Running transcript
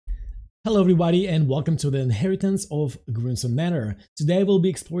Hello everybody and welcome to the Inheritance of Crimson Manor. Today we'll be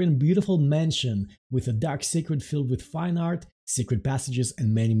exploring a beautiful mansion with a dark secret filled with fine art, secret passages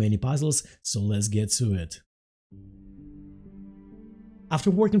and many puzzles, so let's get to it. After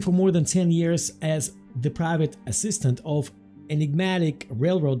working for more than 10 years as the private assistant of enigmatic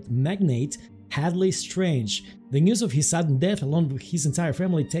railroad magnate Hadley Strange, the news of his sudden death along with his entire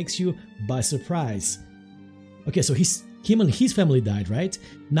family takes you by surprise. Okay, so him and his family died, right?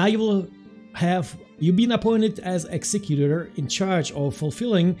 Now you've been appointed as executor in charge of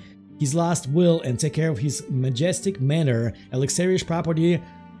fulfilling his last will and take care of his majestic manor, a luxurious property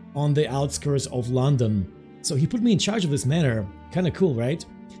on the outskirts of London. So he put me in charge of this manor. Kinda cool, right?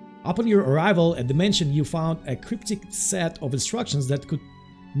 Upon your arrival at the mansion, you found a cryptic set of instructions that could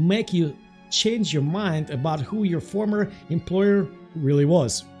make you change your mind about who your former employer really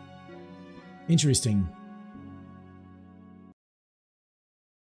was. Interesting.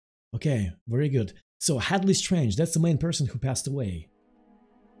 Okay, very good. So Hadley Strange, that's the main person who passed away.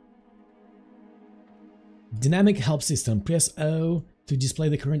 Dynamic help system. Press O to display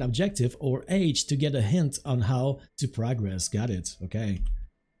the current objective or H to get a hint on how to progress. Got it. Okay.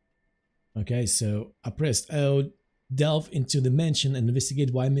 Okay, so I pressed O, delve into the mansion and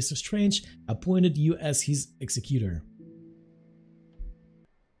investigate why Mr. Strange appointed you as his executor.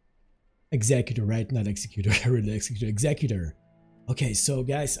 Executor, right? Not executor. I read executor. Executor. Okay, so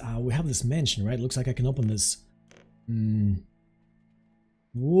guys, we have this mansion, right? Looks like I can open this.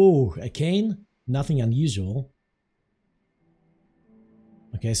 Whoa, a cane? Nothing unusual.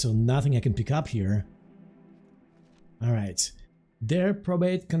 Okay, so nothing I can pick up here. Alright. Their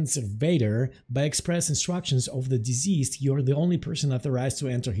probate conservator, by express instructions of the deceased, you're the only person authorized to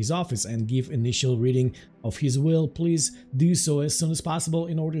enter his office and give initial reading of his will. Please do so as soon as possible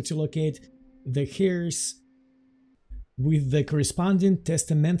in order to locate the heirs with the corresponding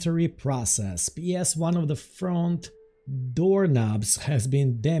testamentary process. P.S. One of the front doorknobs has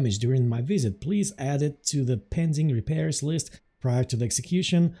been damaged during my visit. Please add it to the pending repairs list prior to the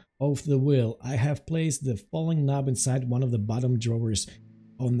execution of the will. I have placed the falling knob inside one of the bottom drawers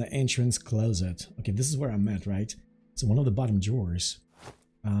on the entrance closet. Okay, this is where I'm at, right? So one of the bottom drawers.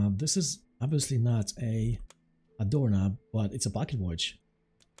 This is obviously not a doorknob, but it's a pocket watch.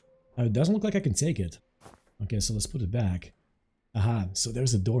 It doesn't look like I can take it. Okay, so let's put it back. Aha, so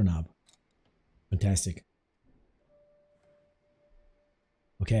there's a doorknob. Fantastic.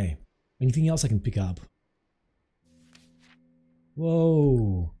 Okay, anything else I can pick up?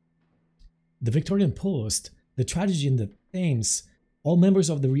 Whoa. The Victorian Post, the tragedy in the Thames. All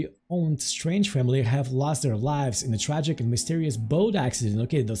members of the re-owned Strange family have lost their lives in a tragic and mysterious boat accident.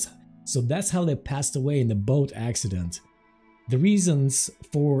 Okay, so that's how they passed away in the boat accident. The reasons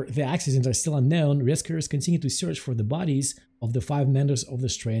for the accident are still unknown. Rescuers continue to search for the bodies of the 5 members of the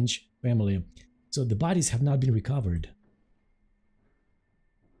Strange family. So the bodies have not been recovered.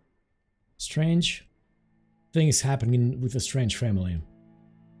 Strange things happening with the Strange family.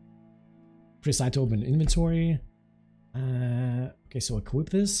 Press I to open inventory. Okay, so equip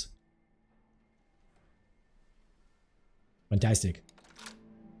this. Fantastic.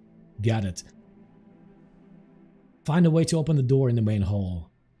 Got it. Find a way to open the door in the main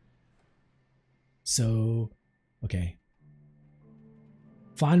hall. So, okay.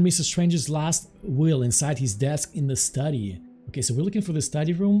 Find Mr. Strange's last will inside his desk in the study. Okay, so we're looking for the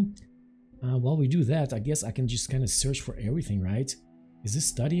study room. While we do that, I guess I can just kind of search for everything, right? Is this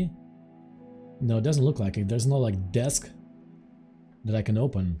study? No, it doesn't look like it. There's no like desk that I can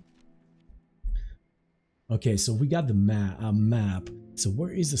open. Okay, so we got the map. So where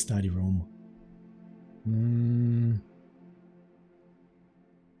is the study room?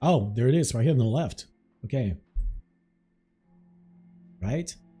 Oh, there it is, right here on the left. Okay.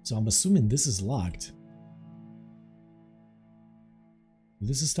 Right? So I'm assuming this is locked. Is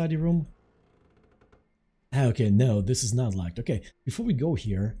this a study room? Ah, okay, no, this is not locked. Okay, before we go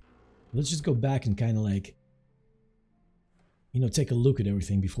here, let's just go back and kind of like, you know, take a look at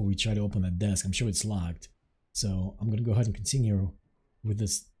everything before we try to open that desk. I'm sure it's locked. So I'm gonna go ahead and continue with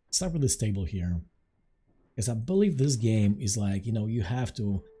this, start with this table here. Because I believe this game is like, you know, you have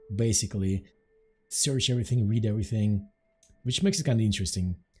to basically search everything, read everything, which makes it kind of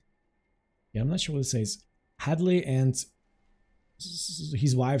interesting. Yeah, I'm not sure what it says. Hadley and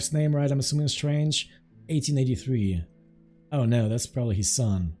his wife's name, right? I'm assuming Strange. 1883. Oh no, that's probably his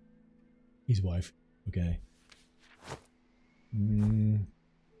son. His wife. Okay.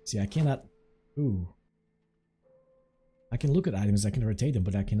 See, I cannot... Ooh. I can look at items, I can rotate them,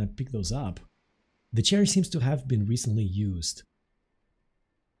 but I cannot pick those up. The chair seems to have been recently used.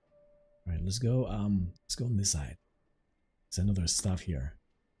 Alright, let's go on this side. There's another stuff here.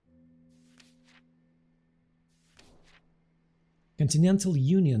 Continental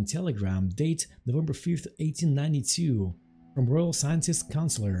Union telegram, date November 5th, 1892, from Royal Scientist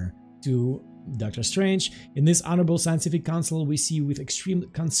Counselor to Dr. Strange. In this honorable scientific council, we see with extreme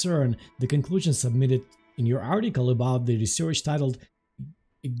concern the conclusions submitted in your article about the research titled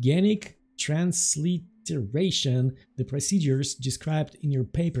Organic Transliteration. The procedures described in your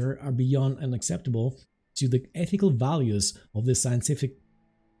paper are beyond unacceptable to the ethical values of the scientific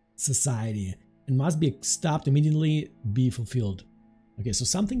society and must be stopped immediately, be fulfilled. Okay, so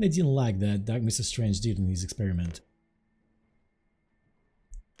something they didn't like that Mr. Strange did in his experiment.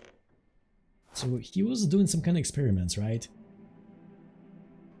 So he was doing some kind of experiments, right?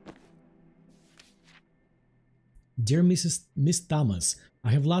 Dear Miss Thomas, I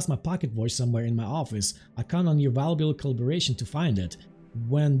have lost my pocket watch somewhere in my office. I count on your valuable collaboration to find it.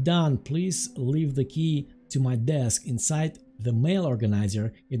 When done, please leave the key to my desk inside the mail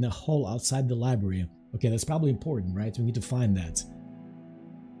organizer in the hall outside the library. Okay, that's probably important, right? We need to find that.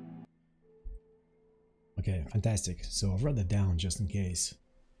 Okay, fantastic. So I've wrote that down just in case.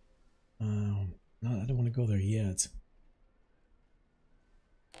 No, I don't want to go there yet.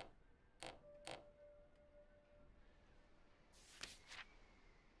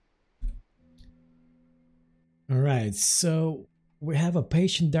 Alright, so we have a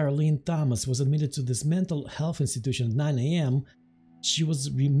patient, Darlene Thomas, was admitted to this mental health institution at 9 a.m. She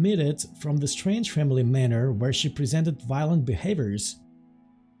was remitted from the Strange family manor where she presented violent behaviors,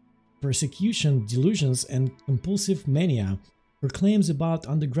 persecution, delusions, and compulsive mania. Her claims about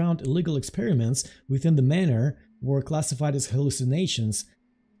underground illegal experiments within the manor were classified as hallucinations.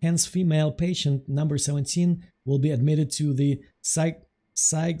 Hence, female patient number 17 will be admitted to the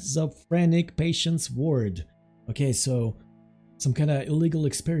schizophrenic patients ward. Okay, so some kind of illegal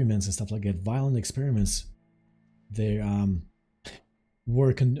experiments and stuff like that, violent experiments, they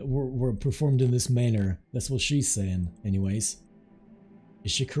were performed in this manner. That's what she's saying, anyways.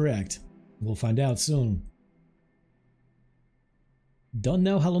 Is she correct? We'll find out soon. Don't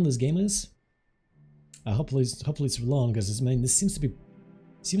know how long this game is. Hopefully it's long, because this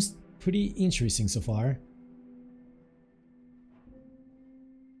seems pretty interesting so far.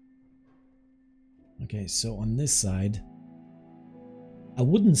 Okay, so on this side, a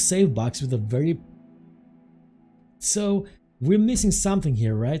wooden save box with a very... So we're missing something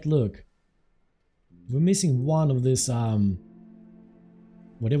here, right? Look, we're missing one of this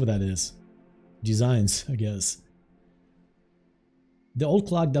whatever that is, designs, I guess. The old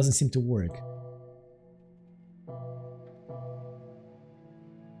clock doesn't seem to work.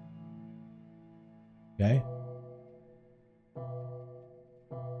 Okay.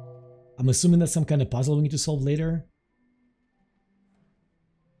 I'm assuming that's some kind of puzzle we need to solve later.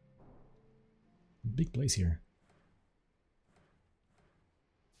 Big place here.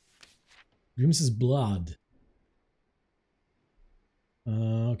 Grims's blood.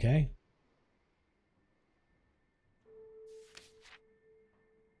 Okay.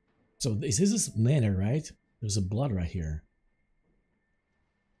 So this is this manor, right? There's a blood right here.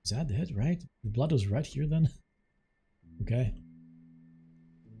 Is that it, right? The blood was right here then? Okay.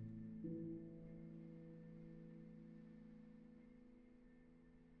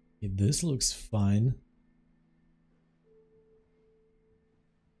 Okay, this looks fine.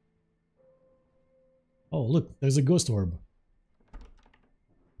 Oh, look, there's a ghost orb.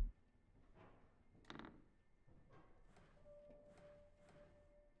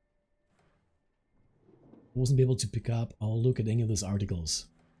 Wasn't able to pick up or look at any of those articles.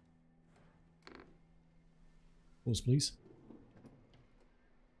 Pause, please.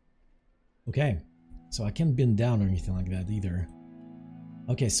 Okay, so I can't bend down or anything like that either.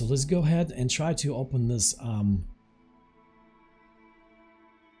 Okay, so let's go ahead and try to open this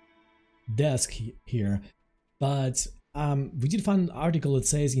desk here. But we did find an article that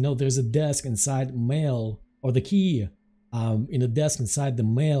says, you know, there's a desk inside mail, or the key in a desk inside the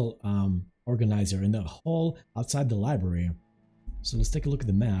mail organizer in the hall outside the library. So let's take a look at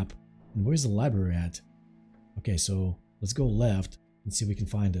the map. And where's the library at? Okay, so let's go left and see if we can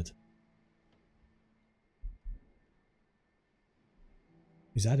find it.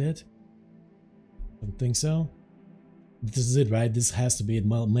 Is that it? Don't think so. This is it, right? This has to be a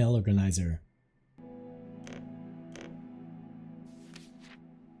mail organizer.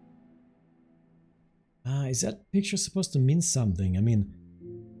 Is that picture supposed to mean something? I mean,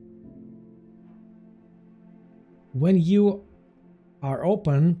 when you are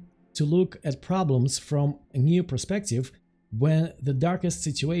open to look at problems from a new perspective, when the darkest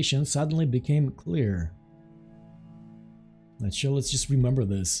situation suddenly became clear. Not sure, let's just remember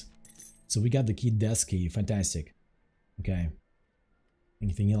this. So we got the key, desk key, fantastic. Okay.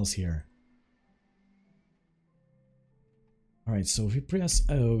 Anything else here? Alright, so if we press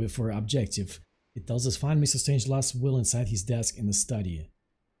O for objective, it tells us find Mr. Strange's last will inside his desk in the study.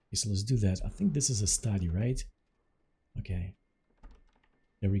 Okay, so let's do that. I think this is a study, right? Okay.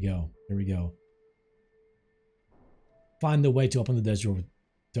 There we go. There we go. Find the way to open the desk drawer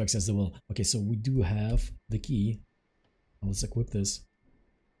to access the will. Okay, so we do have the key. Let's equip this.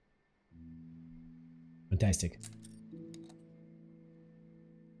 Fantastic.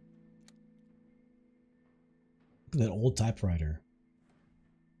 Look at that old typewriter.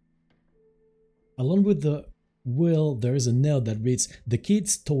 Along with the will, there is a note that reads, "The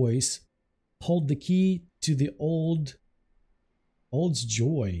kids' toys hold the key to the old's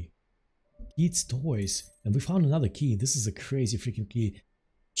joy." Kids' toys. And we found another key. This is a crazy freaking key.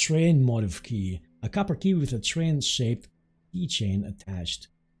 Train motive key. A copper key with a train-shaped keychain attached.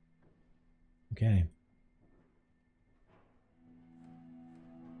 Okay.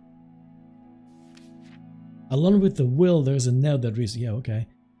 Along with the will, there's a note that reads, yeah, okay.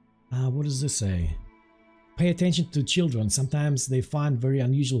 What does this say? Pay attention to children. Sometimes they find very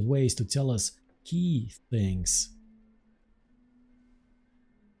unusual ways to tell us key things.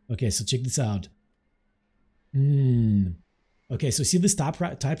 Okay, so check this out. Okay, so see this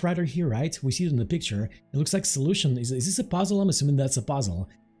typewriter here, right? We see it in the picture. It looks like solution. Is this a puzzle? I'm assuming that's a puzzle.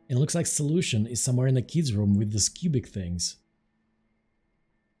 And it looks like solution is somewhere in the kids' room with these cubic things.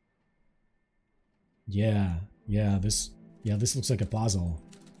 Yeah, this looks like a puzzle.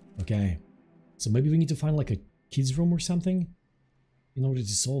 Okay, so maybe we need to find like a kids' room or something in order to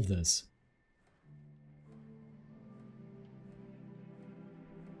solve this.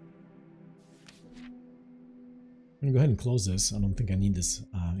 I'm gonna go ahead and close this. I don't think I need this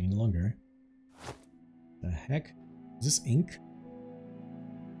any longer. The heck? Is this ink?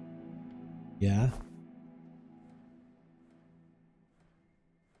 Yeah.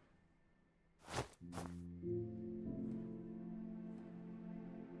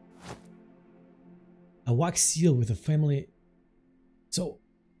 A wax seal with a family. So,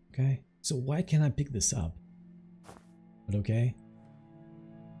 okay. So why can't I pick this up? But okay.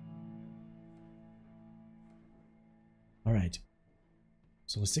 Alright.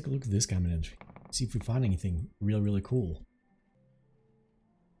 So let's take a look at this cabinet. See if we find anything really cool.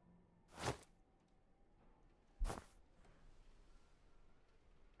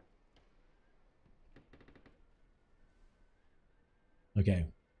 Okay.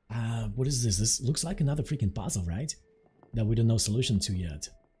 What is this? This looks like another freaking puzzle, right? That we don't know solution to yet.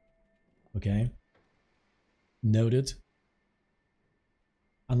 Okay. Noted.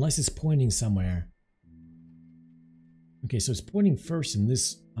 Unless it's pointing somewhere. Okay, so it's pointing first in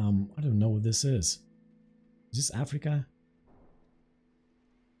this, I don't know what this is. Is this Africa?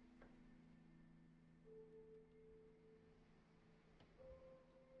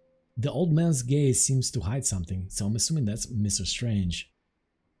 The old man's gaze seems to hide something, so I'm assuming that's Mr. Strange.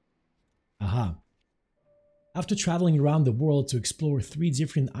 Aha. After traveling around the world to explore 3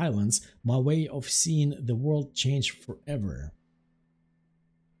 different islands, my way of seeing the world changed forever.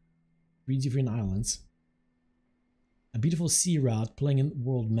 3 different islands. A beautiful sea route playing in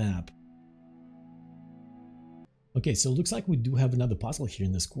world map. Okay, so it looks like we do have another puzzle here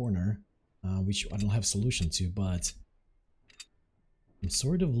in this corner, which I don't have solution to, but I'm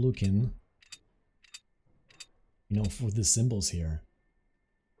sort of looking, you know, for the symbols here.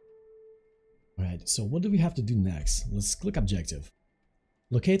 Alright, so what do we have to do next? Let's click objective.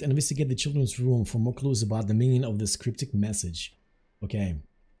 Locate and investigate the children's room for more clues about the meaning of this cryptic message. Okay,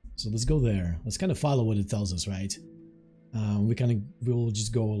 so let's go there. Let's kind of follow what it tells us, right? We'll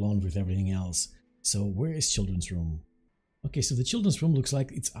just go along with everything else. So where is children's room? Okay, so the children's room looks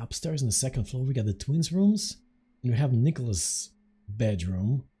like it's upstairs on the 2nd floor. We got the twins' rooms, and we have Nicholas'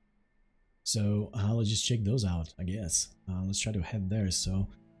 bedroom. So let's just check those out, I guess. Let's try to head there. So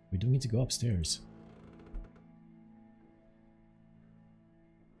we do need to go upstairs.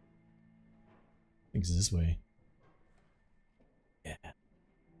 I think it's this way. Yeah.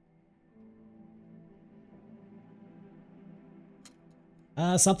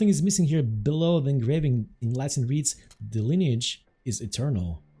 Something is missing here below the engraving. In Latin reads, the lineage is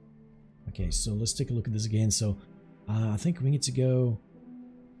eternal. Okay, so let's take a look at this again. So I think we need to go...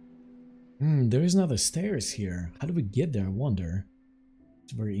 there is another stairs here. How do we get there, I wonder?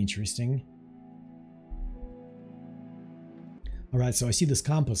 It's very interesting. Alright, so I see this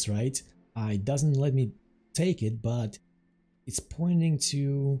compass, right? It doesn't let me take it, but it's pointing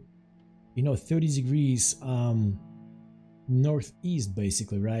to, you know, 30 degrees northeast,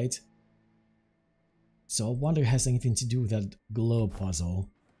 basically, right? So I wonder if it has anything to do with that globe puzzle.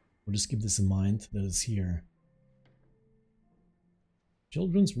 We'll just keep this in mind that it's here.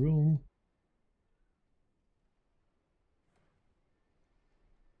 Children's room.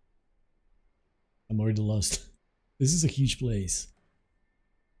 already lost. This is a huge place.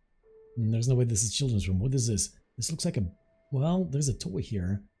 There's no way this is children's room. What is this? This looks like a... Well, there's a toy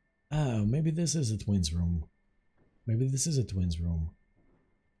here. Oh, maybe this is a twins room. Maybe this is a twins room.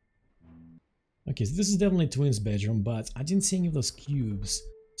 Okay, so this is definitely a twins bedroom, but I didn't see any of those cubes.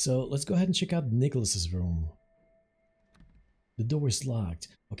 So let's go ahead and check out Nicholas's room. The door is locked.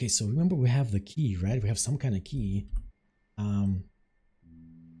 Okay, so remember we have the key, right? We have some kind of key.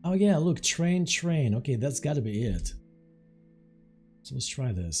 Oh yeah, look, train. Okay, that's gotta be it. So let's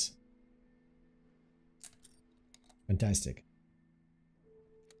try this. Fantastic.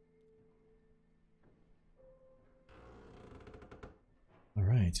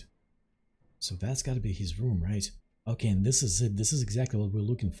 Alright. So that's gotta be his room, right? Okay, and this is it. This is exactly what we're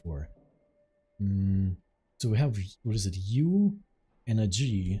looking for. So we have, what is it, U and a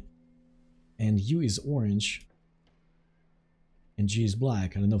G. And U is orange. And G is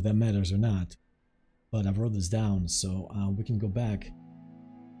black. I don't know if that matters or not. But I wrote this down, so we can go back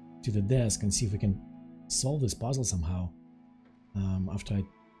to the desk and see if we can solve this puzzle somehow. After I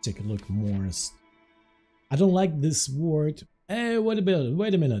take a look more. I don't like this word. Hey, wait a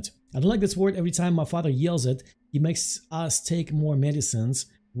minute. I don't like this word. Every time my father yells it, he makes us take more medicines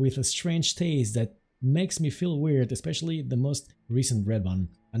with a strange taste that makes me feel weird, especially the most recent red one.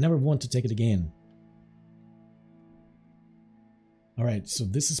 I never want to take it again. Alright, so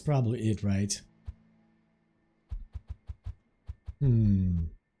this is probably it, right?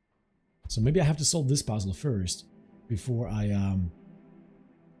 So maybe I have to solve this puzzle first before I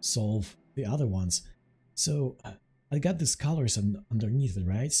solve the other ones. So I got these colors underneath it,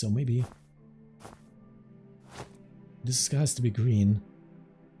 right? So maybe this has to be green.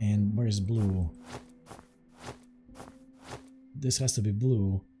 And where is blue? This has to be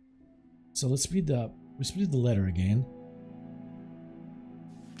blue. So let's read the letter again.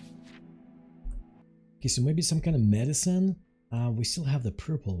 Okay, so maybe some kind of medicine. We still have the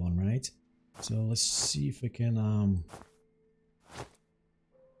purple one, right? So let's see if we can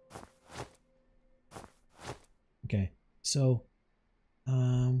okay, so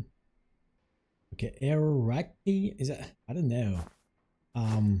okay, Araki, is that, I don't know.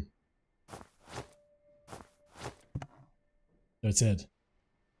 That's it.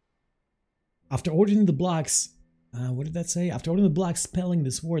 After ordering the blocks, what did that say? After ordering the blocks spelling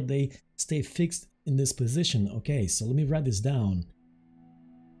this word, they stay fixed in this position. Okay, so let me write this down.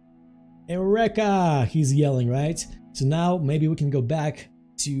 Eureka! He's yelling, right? So now maybe we can go back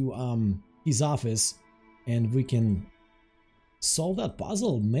to his office and we can solve that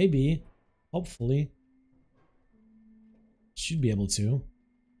puzzle. Maybe, hopefully, should be able to.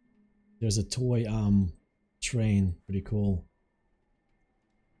 There's a toy train, pretty cool.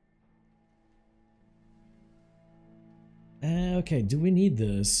 Okay, do we need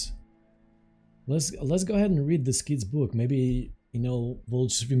this? Let's go ahead and read this kid's book. Maybe, you know, we'll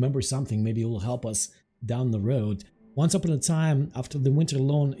just remember something. Maybe it will help us down the road. Once upon a time, after the winter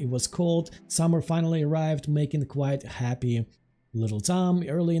alone, it was cold. Summer finally arrived, making quite happy little Tom.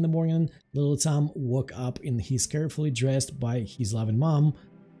 Early in the morning, little Tom woke up in his carefully dressed by his loving mom.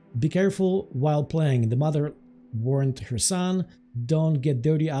 Be careful while playing. The mother warned her son, don't get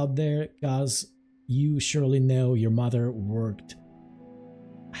dirty out there, cause you surely know your mother worked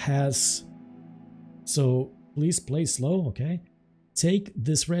has. So please play slow, okay? Take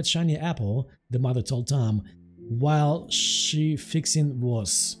this red shiny apple, the mother told Tom, while she fixing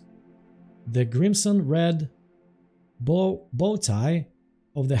was. The crimson red bow tie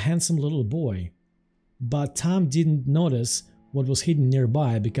of the handsome little boy. But Tom didn't notice what was hidden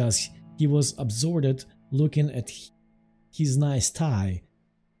nearby because he was absorbed looking at his nice tie.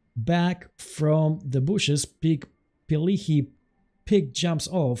 Back from the bushes, Pilihi Pig jumps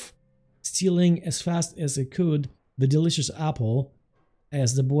off, stealing as fast as it could the delicious apple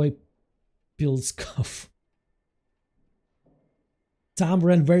as the boy peels off. Tom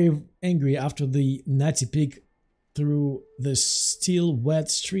ran very angry after the naughty pig through the still wet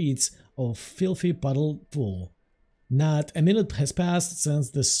streets of filthy puddle pool. Not a minute has passed since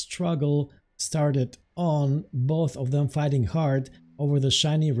the struggle started on, both of them fighting hard over the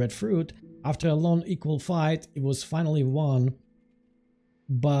shiny red fruit. After a long equal fight, it was finally won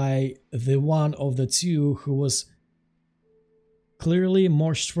by the one of the two who was clearly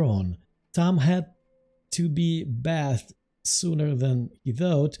more strong. Tom had to be bathed sooner than he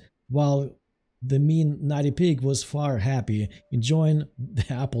thought, while the mean naughty pig was far happy, enjoying the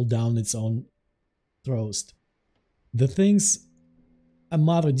apple down its own throat. The things a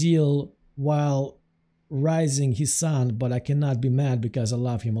mother deal while raising his son, but I cannot be mad because I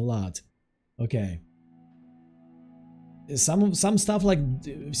love him a lot. Okay. some stuff like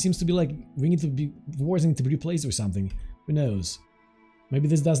seems to be like we need to be wanting to be replaced or something. Who knows? Maybe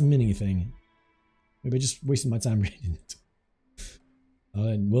this doesn't mean anything. Maybe I just wasted my time reading it.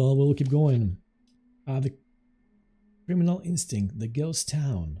 Well, we'll keep going. The criminal instinct, the ghost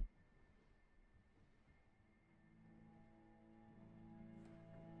town.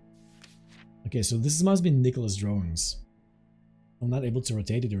 Okay, so this must be Nicholas' drawings. I'm not able to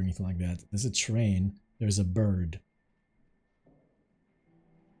rotate it or anything like that. There's a train. There's a bird.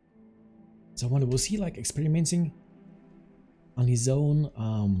 So I wonder, was he like experimenting on his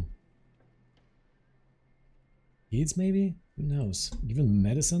own kids maybe? Who knows? Give him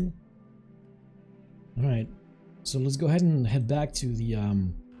medicine? Alright. So let's go ahead and head back to the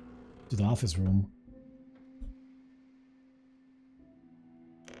office room.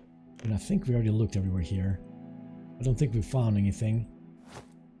 And I think we already looked everywhere here. I don't think we found anything.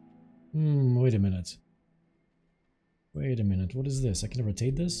 Wait a minute. Wait a minute, what is this? I can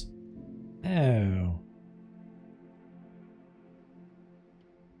rotate this? Oh.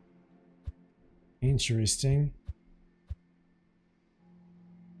 Interesting.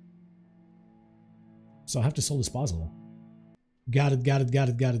 So I have to solve this puzzle. Got it.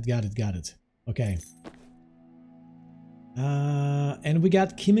 Okay. And we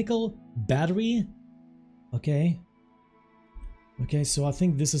got chemical battery. Okay. Okay, so I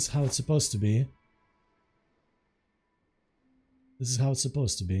think this is how it's supposed to be. This is how it's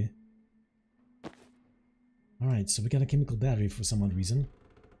supposed to be. Alright, so we got a chemical battery for some odd reason.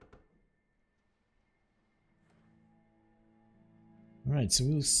 Alright, so it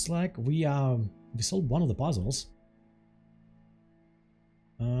looks like we solved one of the puzzles.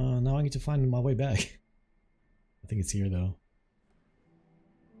 Now I need to find my way back. I think it's here though.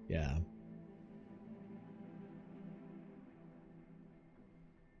 Yeah.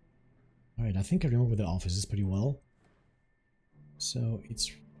 Alright, I think I remember the office is pretty well. So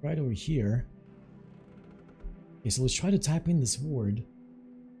it's right over here. Okay, so let's try to type in this word.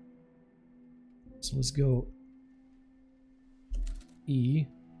 So let's go E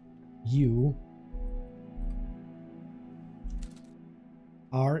U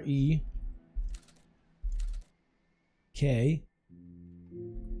R E K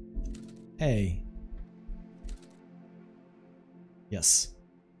A. Yes.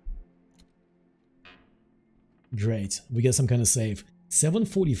 Great. We get some kind of save.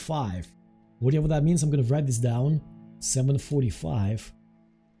 7:45. Whatever that means, I'm gonna write this down. 7:45.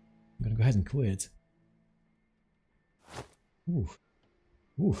 I'm gonna go ahead and quit. Ooh.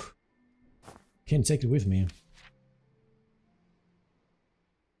 Ooh. Can't take it with me.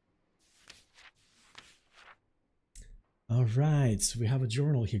 Alright, so we have a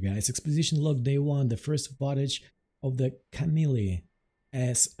journal here, guys. Expedition log day 1, the first voyage of the Camille.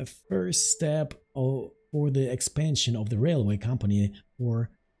 As a first step for the expansion of the railway company for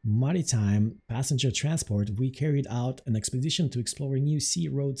maritime passenger transport, we carried out an expedition to explore new sea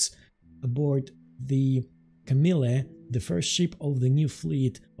routes aboard the Camille, the first ship of the new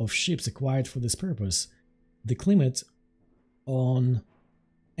fleet of ships acquired for this purpose. The climate on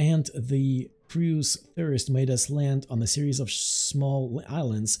and the crew's thirst made us land on a series of small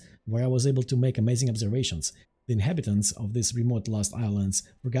islands where I was able to make amazing observations. The inhabitants of these remote lost islands,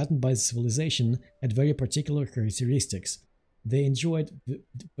 forgotten by civilization, had very particular characteristics. They enjoyed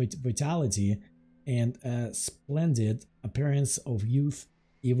vitality and a splendid appearance of youth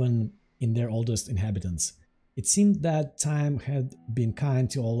even in their oldest inhabitants. It seemed that time had been kind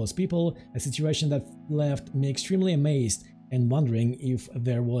to all those people, a situation that left me extremely amazed and wondering if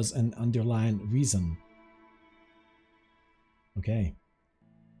there was an underlying reason. Okay.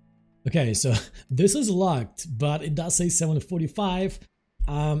 Okay, so this is locked, but it does say 7:45.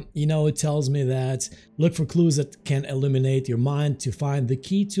 You know, it tells me that look for clues that can illuminate your mind to find the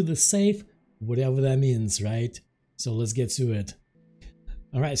key to the safe, whatever that means, right? So let's get to it.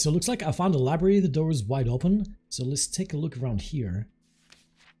 Alright, so it looks like I found a library, the door is wide open, so let's take a look around here.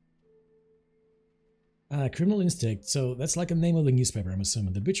 Criminal Instinct, so that's like a name of the newspaper, I'm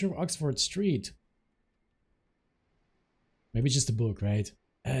assuming. The Butcher of Oxford Street. Maybe just a book, right?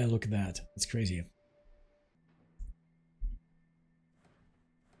 Look at that, that's crazy.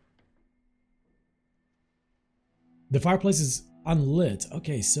 The fireplace is unlit.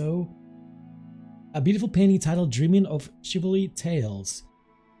 Okay, so a beautiful painting titled Dreaming of Chivalry Tales.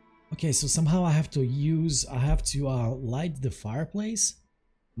 Okay, so somehow I have to light the fireplace.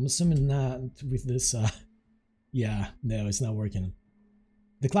 I'm assuming not with this, yeah, no, it's not working.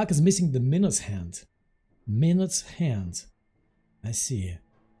 The clock is missing the minute's hand. Minute's hand. I see.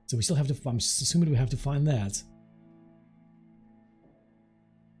 So we still have to, I'm assuming we have to find that.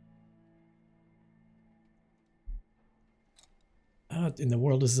 What in the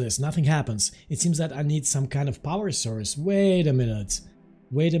world is this? Nothing happens. It seems that I need some kind of power source. Wait a minute.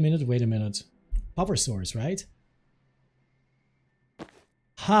 Wait a minute, wait a minute. Power source, right?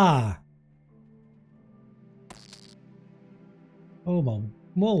 Ha! Oh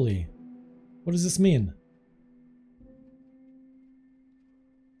moly. What does this mean?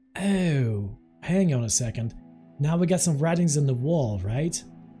 Oh, hang on a second. Now we got some writings on the wall, right?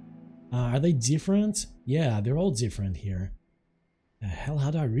 Are they different? Yeah, they're all different here. The hell, how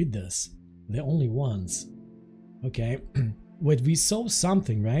do I read this? The only ones. Okay. Wait, we saw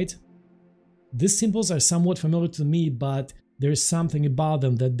something, right? These symbols are somewhat familiar to me, but there's something about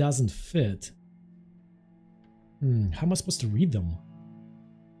them that doesn't fit. How am I supposed to read them?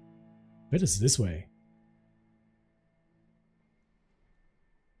 Bet it's this way.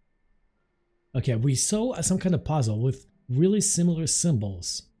 Okay, we saw some kind of puzzle with really similar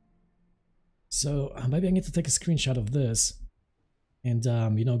symbols. So maybe I need to take a screenshot of this and,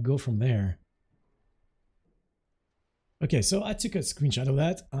 you know, go from there. Okay, so I took a screenshot of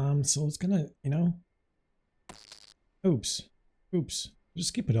that. So it's gonna, you know, oops,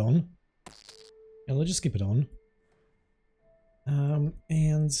 just keep it on. Yeah, let's just keep it on.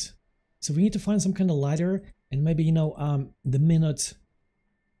 And so we need to find some kind of lighter and maybe, you know, the minute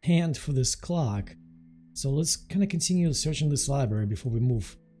hand for this clock. So let's kind of continue searching this library before we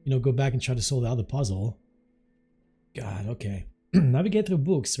move, you know, go back and try to solve the other puzzle. God, okay. Navigate through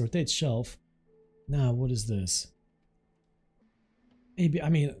books, rotate shelf. Now, what is this? Maybe, I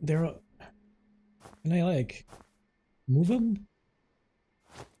mean, there are... Can I, like, move them?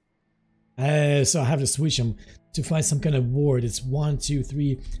 So I have to switch them to find some kind of word. It's 1, 2,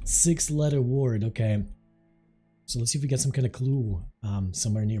 3, 6-letter word. Okay. So let's see if we get some kind of clue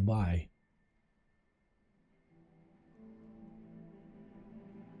somewhere nearby.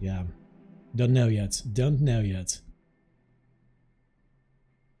 Yeah. Don't know yet. Don't know yet.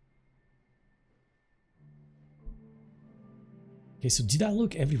 Okay, so did I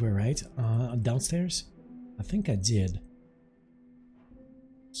look everywhere, right? Downstairs? I think I did.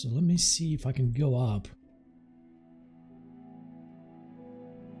 So let me see if I can go up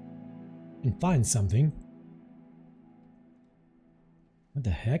and find something. What the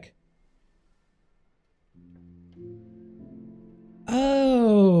heck?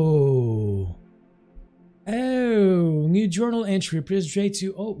 Oh! Oh! New journal entry. Press J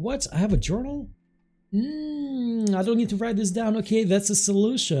to... Oh, what? I have a journal? I don't need to write this down. Okay, that's a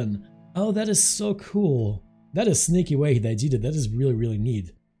solution. Oh, that is so cool. That is a sneaky way they did it. That is really, really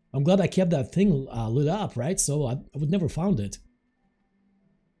neat. I'm glad I kept that thing lit up, right? So I would never found it.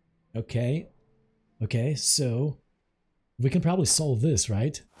 Okay. Okay, so we can probably solve this,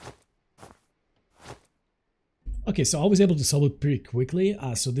 right? Okay, so I was able to solve it pretty quickly.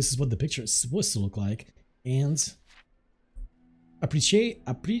 So this is what the picture is supposed to look like. And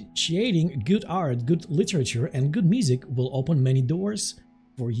appreciating good art, good literature, and good music will open many doors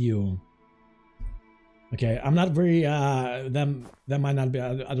for you. Okay, I'm not very, that might not be,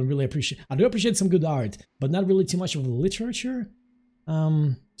 I don't really appreciate, I do appreciate some good art, but not really too much of the literature.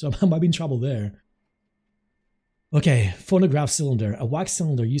 So I might be in trouble there. Okay, phonograph cylinder, a wax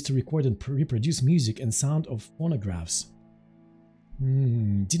cylinder used to record and reproduce music and sound of phonographs.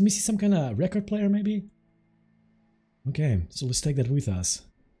 Didn't we see some kind of record player maybe? Okay, so let's take that with us.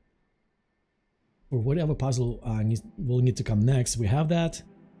 For whatever puzzle will need to come next, we have that.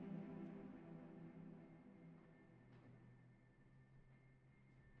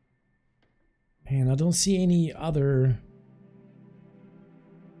 And I don't see any other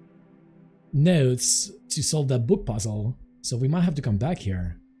notes to solve that book puzzle, so we might have to come back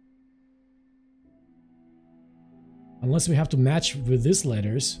here. Unless we have to match with these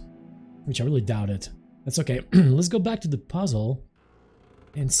letters, which I really doubt it. That's okay. Let's go back to the puzzle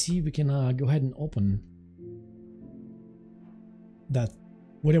and see if we can go ahead and open that,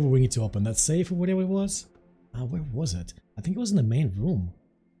 whatever we need to open, that safe or whatever it was. Where was it? I think it was in the main room.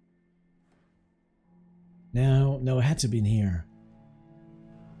 No, it had to be in here.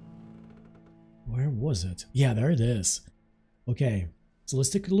 Where was it? Yeah, there it is. Okay, so let's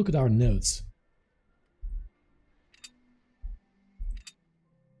take a look at our notes.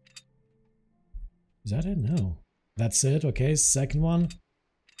 Is that it? No. That's it? Okay, second one.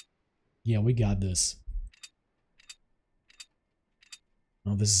 Yeah, we got this.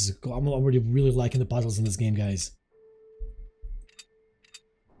 Oh, this is cool. I'm already really liking the puzzles in this game, guys.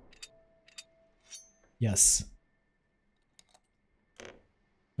 Yes.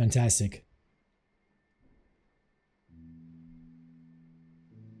 Fantastic.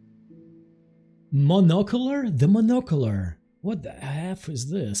 Monocular? The monocular. What the F is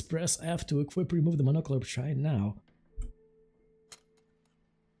this? Press F to equip, remove the monocular. Try it now.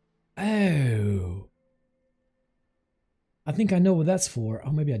 Oh. I think I know what that's for.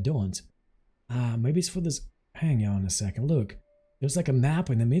 Oh, maybe I don't. Maybe it's for this. Hang on a second. Look. There's like a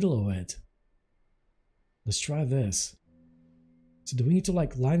map in the middle of it. Let's try this. So do we need to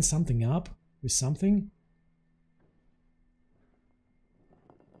like line something up with something?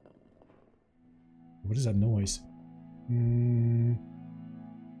 What is that noise? I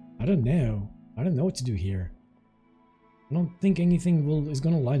don't know. I don't know what to do here. I don't think anything is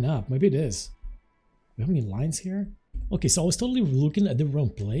gonna line up. Maybe it is. Do we have any lines here? Okay, so I was totally looking at the wrong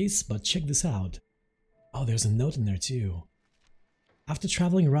place, but check this out. Oh, there's a note in there too. After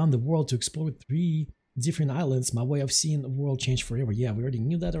traveling around the world to explore 3 different islands, my way of seeing the world changed forever. Yeah, we already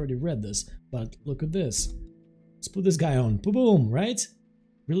knew that, already read this, but look at this. Let's put this guy on. Boom, right?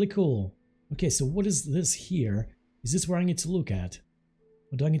 Really cool. Okay, so what is this here? Is this where I need to look at?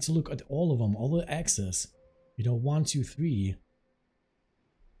 Or do I need to look at all of them, all the X's? You know, 1, 2, 3.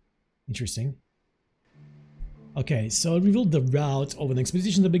 Interesting. Okay, so it revealed the route of an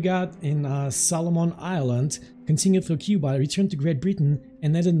expedition that began in Solomon Island, continued through Cuba, returned to Great Britain,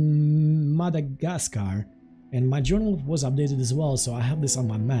 and ended in Madagascar. And my journal was updated as well, so I have this on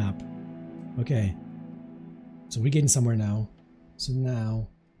my map. Okay, so we're getting somewhere now. So now,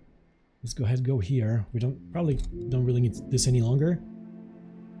 let's go ahead and go here. We probably don't really need this any longer.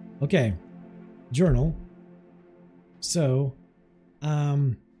 Okay, journal. So,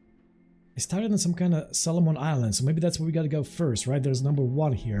 I started on some kind of Solomon Island, so maybe that's where we gotta go first, right? There's number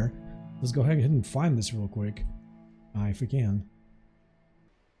 1 here. Let's go ahead and find this real quick, if we can.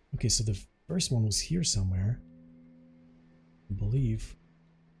 Okay, so the first one was here somewhere, I believe.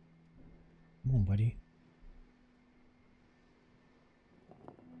 Come on, buddy.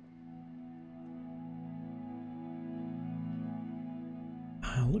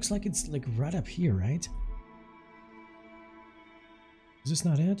 Looks like it's like right up here, right? Is this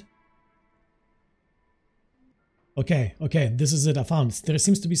not it? Okay, this is it. I found. There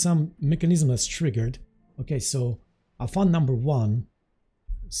seems to be some mechanism that's triggered. Okay, so I found number 1.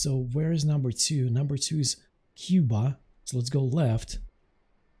 So where is number 2? Number 2 is Cuba. So let's go left.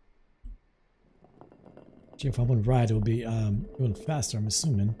 Actually, if I went right, it would be going faster, I'm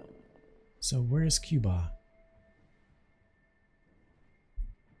assuming. So where is Cuba?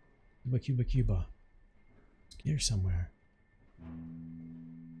 Cuba. It's here somewhere.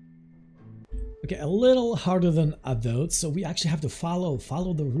 Okay, a little harder than others, so we actually have to follow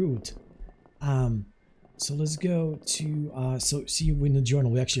the route. So let's go to so see in the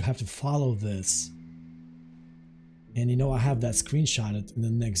journal we actually have to follow this. And you know I have that screenshot in the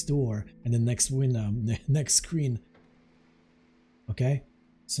next door and the next window, next screen. Okay,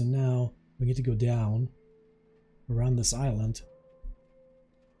 so now we need to go down around this island.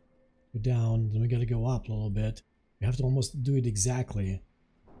 Go down, then we gotta go up a little bit. We have to almost do it exactly.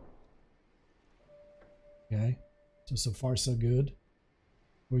 Okay, so far so good.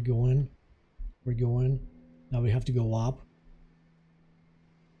 We're going. Now we have to go up.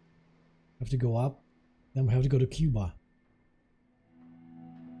 Then we have to go to Cuba.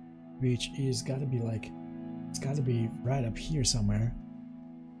 Which is gotta be like, it's gotta be right up here somewhere.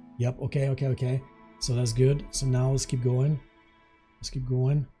 Yep, okay. So that's good. So now let's keep going.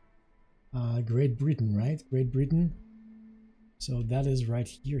 Great Britain, right? Great Britain. So that is right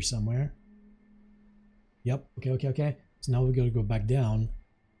here somewhere. Yep, okay. So now we gotta go back down.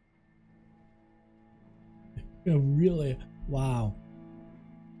 Really? Wow.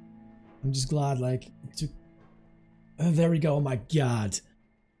 I'm just glad, like, it took... there we go, oh my god.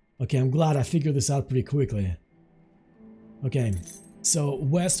 Okay, I'm glad I figured this out pretty quickly. Okay, so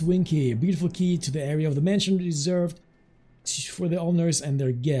West Wing Key, a beautiful key to the area of the mansion reserved for the owners and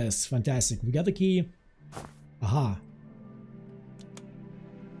their guests. Fantastic. We got the key. Aha.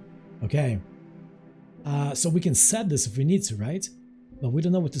 Okay. So we can set this if we need to, right? But we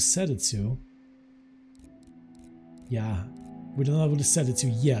don't know what to set it to. Yeah. We don't know what to set it to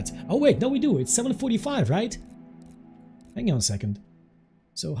yet. Oh wait, no we do. It's 7:45, right? Hang on a second.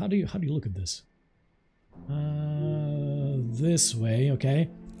 So how do you look at this? This way, okay.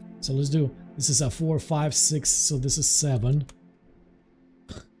 So let's do, this is a 4, 5, 6, so this is 7.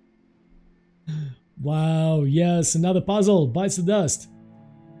 Wow, yes, another puzzle, bites the dust.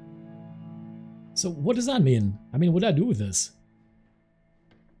 So what does that mean? I mean, what do I do with this?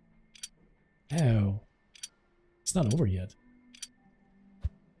 Oh. It's not over yet.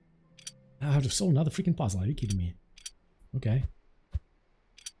 I have to solve another freaking puzzle, are you kidding me? Okay.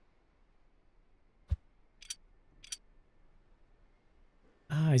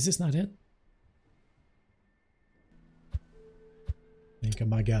 Is this not it? I think I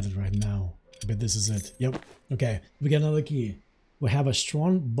might got it right now. I bet this is it. Yep. Okay, we got another key. We have a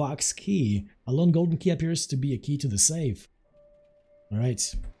strong box key. A lone golden key appears to be a key to the safe.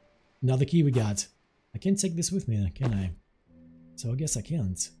 Alright. Another key we got. I can't take this with me, can I? So I guess I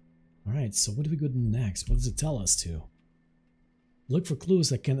can't. Alright, so what do we go next? What does it tell us to? Look for clues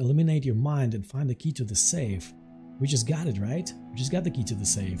that can eliminate your mind and find the key to the safe. We just got it, right? We just got the key to the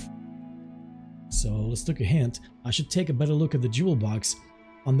safe. So let's take a hint. I should take a better look at the jewel box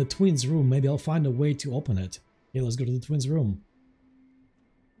on the twins' room. Maybe I'll find a way to open it. Okay, let's go to the twins' room.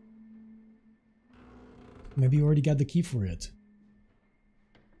 Maybe you already got the key for it.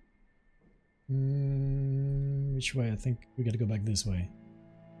 Which way? I think we gotta go back this way.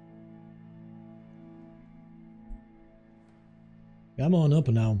 Come on up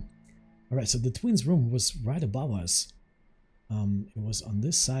now. Alright, so the twins' room was right above us. It was on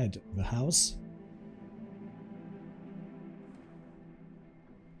this side of the house.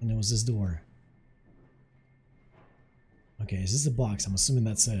 And there was this door. Okay, is this the box? I'm assuming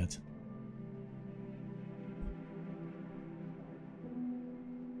that's it.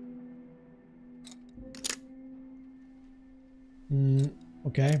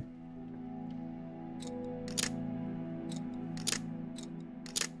 Okay.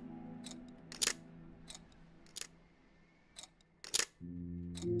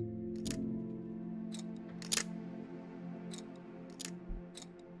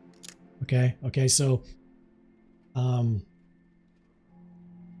 Okay, so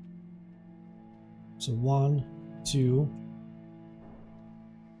so 1, 2.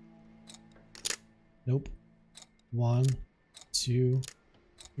 Nope. 1, 2,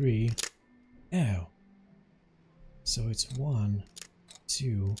 3. Oh. So it's 1,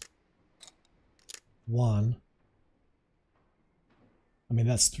 2, 1. I mean,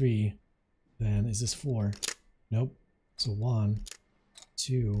 that's 3. Then is this 4? Nope. So 1,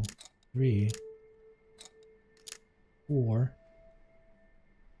 2, 3, 4.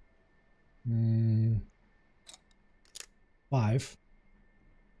 5.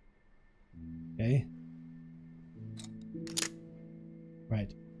 Okay.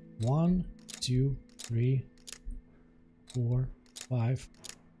 Right. 1, 2, 3, 4, 5.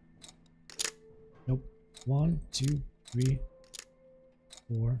 Nope. 1, 2, 3,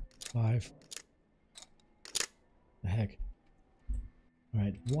 4, 5. The heck.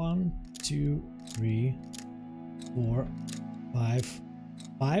 Alright. 1, 2, 3, 4, 5.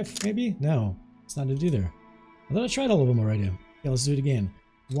 5 maybe? No. It's not it either. I thought I tried all of them already. Okay, let's do it again.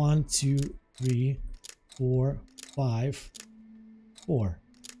 1, 2, 3, 4, 5, 4.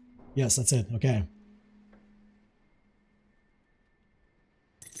 Yes, that's it. Okay.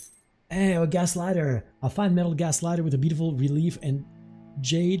 Hey, a gas lighter. A fine metal gas lighter with a beautiful relief and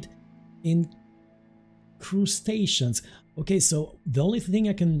jade incrustations. Okay, so the only thing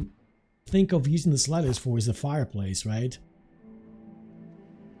I can think of using the lighters for is the fireplace, right?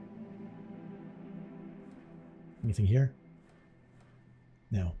 Anything here?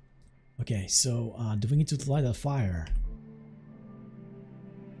 No. Okay, so do we need to light a fire?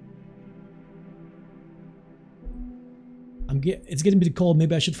 It's getting a bit cold.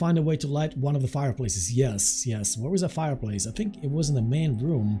 Maybe I should find a way to light one of the fireplaces. Yes, yes. Where was that fireplace? I think it was in the main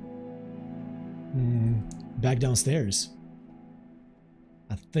room. Back downstairs.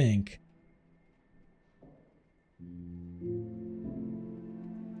 I think.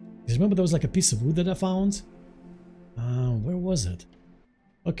 Because remember there was like a piece of wood that I found? Where was it?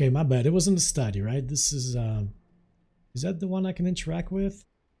 Okay, my bad. It was in the study, right? This is that the one I can interact with?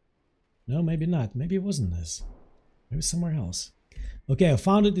 No, maybe not. Maybe it wasn't this. Maybe somewhere else. Okay, I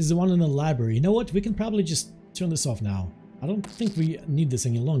found it. Is the one in the library. You know what? We can probably just turn this off now. I don't think we need this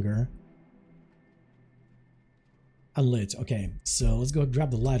any longer. Unlit. Okay, so let's go grab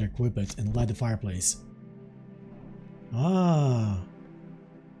the lighter, equip it, and light the fireplace. Ah.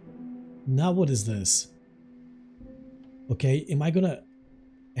 Now what is this? Okay, am I gonna...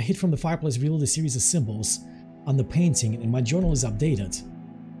 A hit from the fireplace revealed a series of symbols on the painting, and my journal is updated.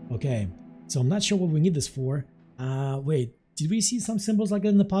 Okay, so I'm not sure what we need this for. Wait, did we see some symbols like that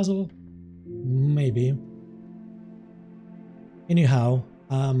in the puzzle? Maybe. Anyhow,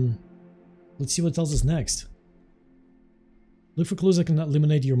 let's see what it tells us next. Look for clues that can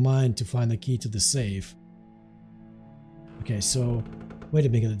eliminate your mind to find the key to the safe. Okay, so... Wait a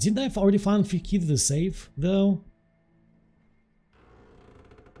minute, didn't I already find the key to the safe, though?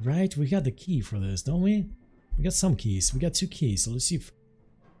 Right, we got the key for this, don't we? We got some keys. We got 2 keys, so let's see if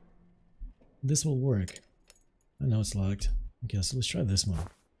this will work. I know it's locked. Okay, so let's try this one.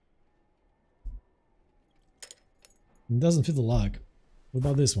 It doesn't fit the lock. What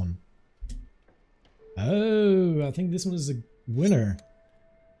about this one? Oh, I think this one is a winner.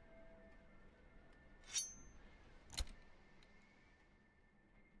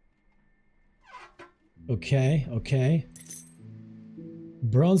 Okay, okay.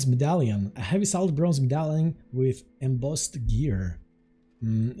 Bronze medallion. A heavy solid bronze medallion with embossed gear.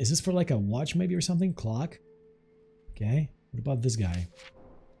 Is this for like a watch maybe or something? Clock? Okay. What about this guy?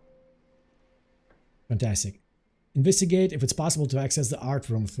 Fantastic. Investigate if it's possible to access the art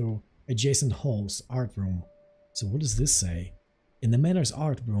room through adjacent halls. Art room. So what does this say? In the manor's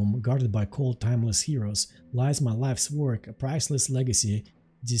art room, guarded by cold, timeless heroes, lies my life's work, a priceless legacy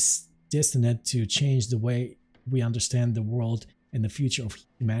destined to change the way we understand the world and the future of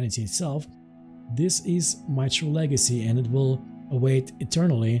humanity itself. This is my true legacy, and it will await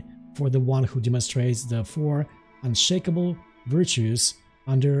eternally for the one who demonstrates the 4 unshakable virtues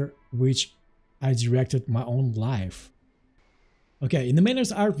under which I directed my own life. Okay, in the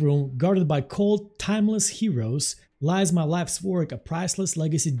manor's art room, guarded by cold, timeless heroes, lies my life's work, a priceless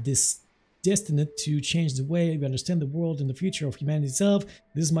legacy destined to change the way we understand the world and the future of humanity itself.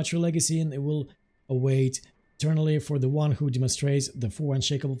 This is my true legacy, and it will await eternally for the one who demonstrates the 4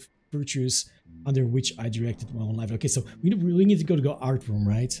 unshakable virtues under which I directed my own life. Okay, so we really need to go art room,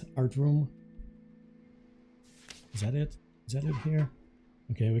 right? Art room. Is that it? Is that it here?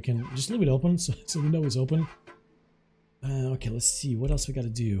 Okay, we can just leave it open so we know it's open. Okay, let's see. What else we gotta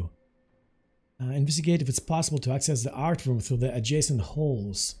do? Investigate if it's possible to access the art room through the adjacent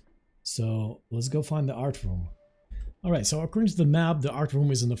halls. So let's go find the art room. Alright, so according to the map, the art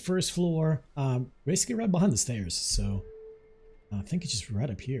room is on the first floor, basically right behind the stairs, so I think it's just right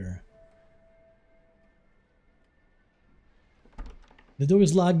up here. The door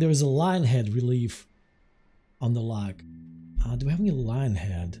is locked. There is a lion head relief on the lock. Do we have any lion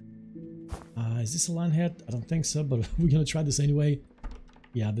head? Is this a lion head? I don't think so, but we're gonna try this anyway.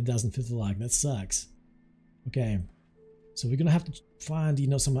 Yeah, that doesn't fit the lock. That sucks. Okay, so we're gonna have to find, you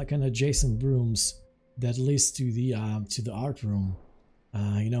know, some kind of adjacent rooms that leads to the art room.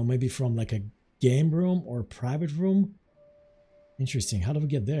 You know, maybe from like a game room or private room. Interesting. How do we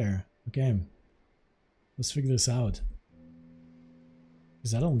get there? Okay, let's figure this out.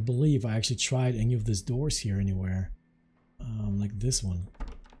 Because I don't believe I actually tried any of these doors here anywhere. Like this one.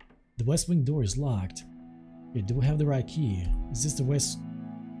 The west wing door is locked. Okay, do we have the right key? Is this the west?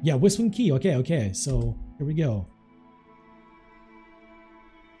 Yeah, west wing key. Okay, okay. So here we go.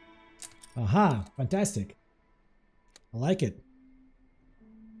 Aha! Fantastic. I like it.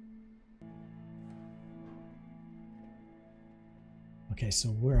 Okay, so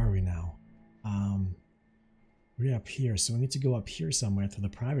where are we now? We're up here, so we need to go up here somewhere to the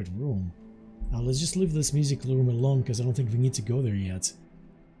private room. Let's just leave this music room alone because I don't think we need to go there yet.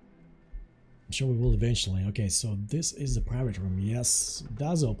 I'm sure we will eventually. Okay, so this is the private room. Yes, it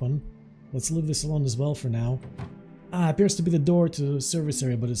does open. Let's leave this alone as well for now. Appears to be the door to the service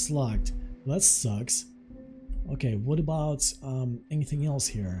area, but it's locked. That sucks. Okay, what about anything else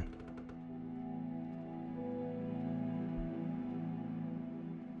here?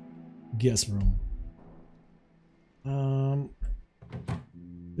 Guest room.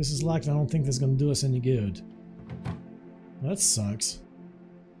 This is locked. I don't think that's gonna do us any good. That sucks.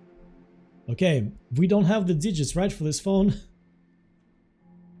 Okay, we don't have the digits right for this phone.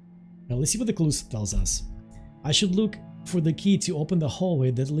 Now let's see what the clue tells us. I should look for the key to open the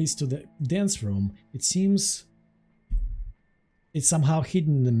hallway that leads to the dance room. It seems it's somehow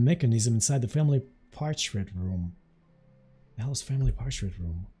hidden in the mechanism inside the family portrait room. The hell is family portrait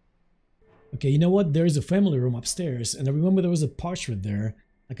room? Okay, you know what? There is a family room upstairs, and I remember there was a portrait there,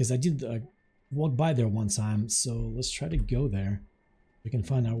 because I did walk by there one time, so let's try to go there. We can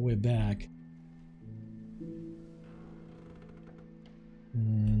find our way back.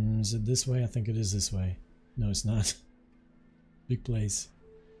 Is it this way? I think it is this way. No, it's not. Big place.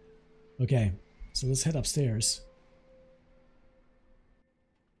 Okay, so let's head upstairs.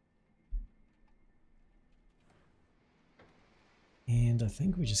 And I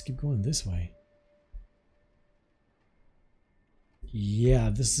think we just keep going this way. Yeah,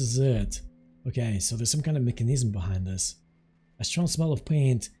 this is it. Okay, so there's some kind of mechanism behind this. A strong smell of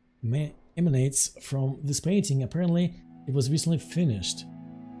paint emanates from this painting. Apparently, it was recently finished.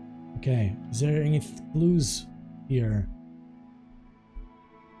 Okay, is there any clues here?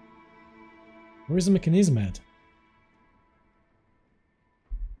 Where's the mechanism at?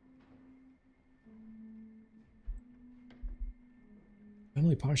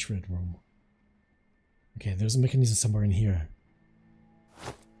 Family portrait room. Okay, there's a mechanism somewhere in here.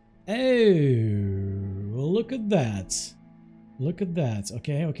 Oh, look at that. Look at that.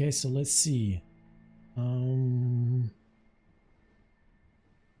 Okay, okay, so let's see.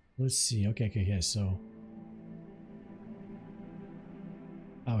 Let's see. Okay, okay, yeah, so.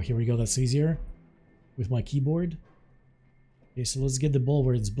 Oh, here we go. That's easier with my keyboard. Okay, so let's get the ball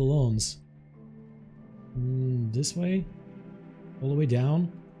where it belongs. This way? All the way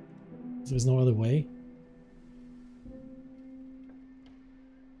down? So there's no other way?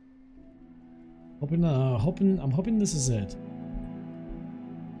 I'm hoping this is it.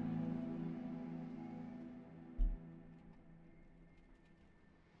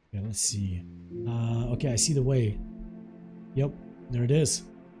 Okay, let's see. Okay, I see the way. Yep, there it is.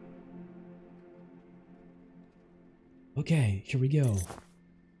 Okay, here we go.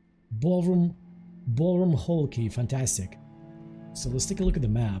 Ballroom hall key, fantastic. So let's take a look at the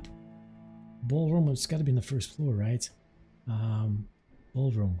map. Ballroom, it's got to be in the first floor, right?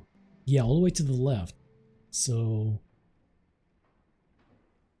 Ballroom. Yeah, all the way to the left. So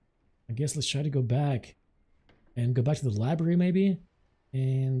I guess let's try to go back and go back to the library maybe,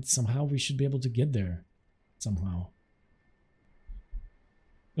 and somehow we should be able to get there somehow.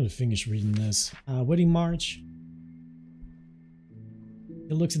 I'm gonna finish reading this. Wedding March.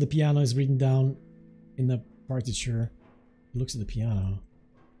 It looks at the piano, is written down in the partiture. It looks at the piano.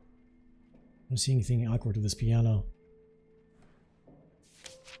 I don't see anything awkward with this piano.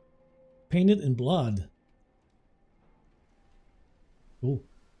 Painted in blood. Cool.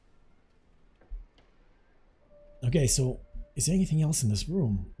 Okay, so is there anything else in this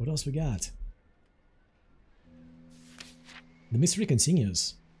room? What else we got? The mystery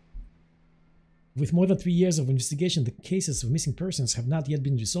continues. With more than 3 years of investigation, the cases of missing persons have not yet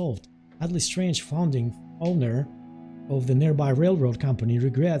been resolved. Hadley Strange, founding owner of the nearby railroad company,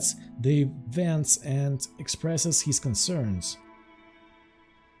 regrets the events and expresses his concerns.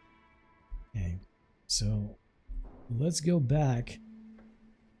 Okay, so let's go back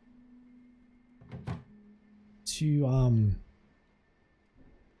to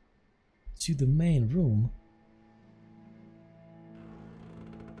the main room.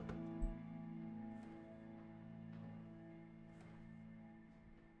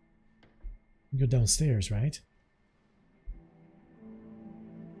 Go downstairs, right?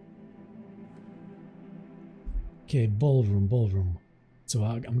 Okay, ballroom. So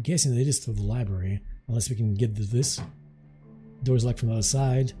I'm guessing it is through the library, unless we can get this. Door's locked from the other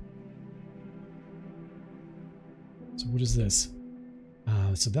side. So what is this?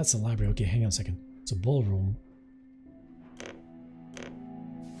 So that's the library. Okay, hang on a second. It's a ballroom.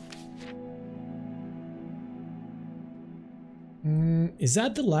 Is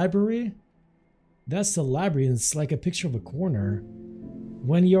that the library? That's the library, and it's like a picture of a corner.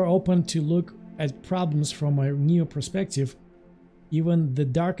 When you're open to look at problems from a new perspective, even the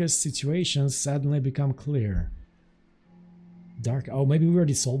darkest situations suddenly become clear. Dark. Oh, maybe we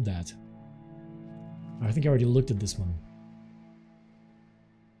already solved that. I think I already looked at this one.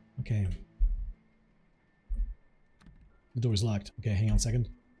 Okay. The door is locked. Okay, hang on a second.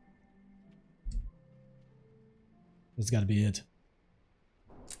 That's gotta be it.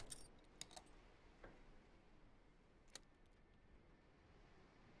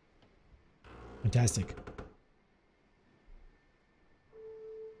 Fantastic.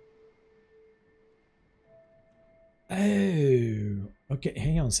 Oh, okay,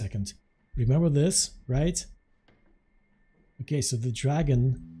 hang on a second. Remember this, right? Okay, so the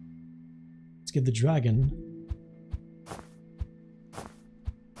dragon. Let's get the dragon.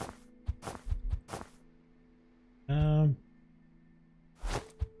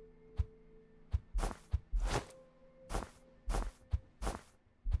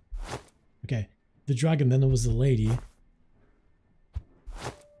 Okay, the dragon, then it was the lady.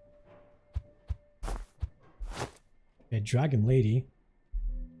 Okay, dragon lady.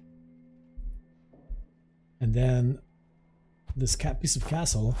 And then this piece of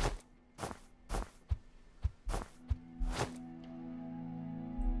castle.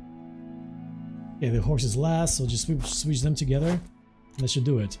 Okay, the horse is last, so just switch them together. And that should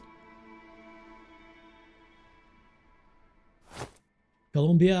do it.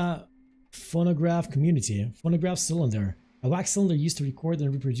 Columbia Phonograph Community. Phonograph cylinder. A wax cylinder used to record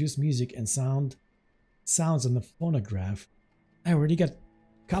and reproduce music and sounds on the phonograph. I already got a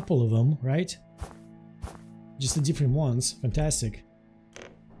couple of them, right? Just the different ones. Fantastic.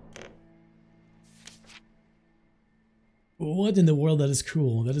 What in the world? That is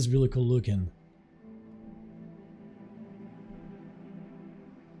cool. That is really cool looking.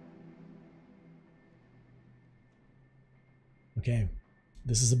 Okay.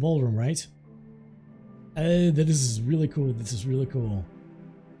 This is a ballroom, right? That is really cool. This is really cool.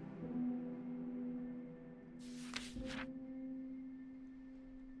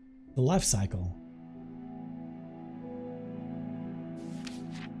 The life cycle.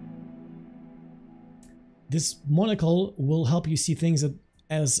 This monocle will help you see things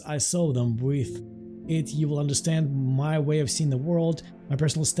as I saw them with it, you will understand my way of seeing the world. My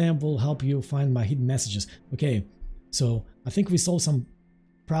personal stamp will help you find my hidden messages. Okay, so I think we solved some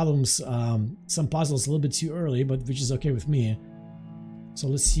problems, some puzzles a little bit too early, but which is okay with me. So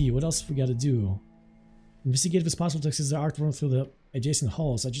let's see, what else we gotta do? Investigate if it's possible to access the art room through the adjacent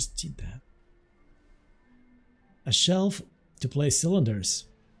halls. I just did that. A shelf to place cylinders.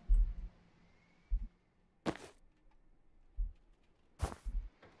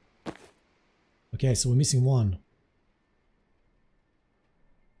 Okay, so we're missing one.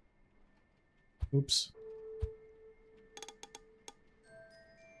 Oops.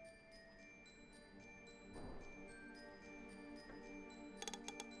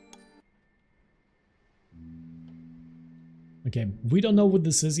 Okay, we don't know what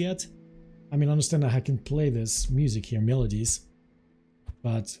this is yet. I mean, I understand that I can play this music here, melodies,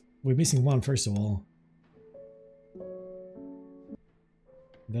 but we're missing one first of all.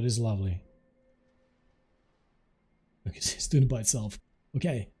 That is lovely. Okay, it's doing it by itself.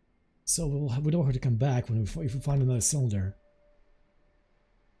 Okay, so we don't have to come back when if we find another cylinder.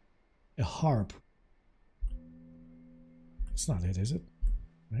 A harp. It's not it, is it?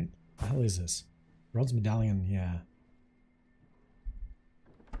 Right? What the hell is this? Bronze medallion, yeah.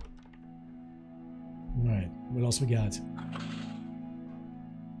 Alright, what else we got?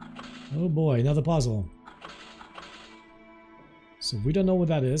 Oh boy, another puzzle. So we don't know what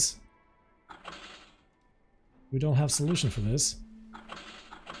that is. We don't have solution for this.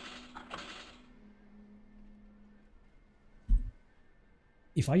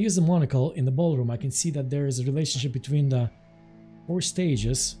 If I use the monocle in the ballroom, I can see that there is a relationship between the 4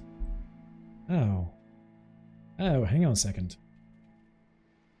 stages. Oh. Oh, hang on a second.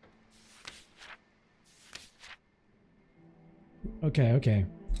 Okay, okay.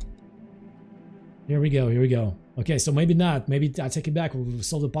 Here we go, here we go. Okay, so maybe not. Maybe I take it back. We'll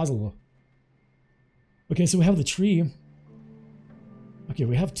solve the puzzle. Okay, so we have the tree. Okay,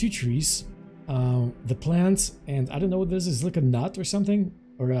 we have 2 trees. The plant, and I don't know what this is. Like a nut or something?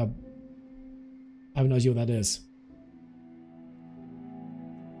 Or I have no idea what that is.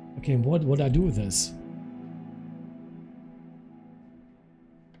 Okay, what do I do with this?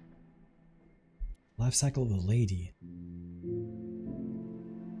 Life cycle of a lady.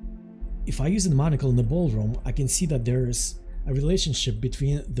 If I use the monocle in the ballroom, I can see that there's a relationship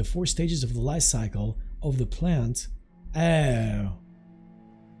between the 4 stages of the life cycle of the plant. Oh.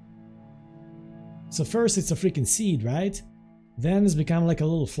 So first it's a freaking seed, right? Then it's become like a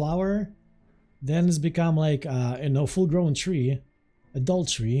little flower. Then it's become like, you know, full-grown tree, adult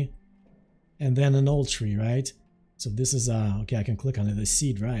tree, and then an old tree, right? So this is, okay, I can click on it, the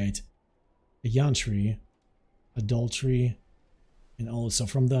seed, right? A young tree, adult tree, and old. So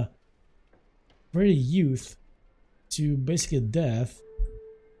from the very youth to basically death,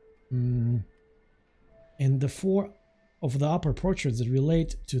 and the 4 of the upper portraits that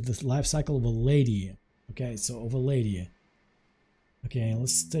relate to the life cycle of a lady. Okay, so of a lady. Okay,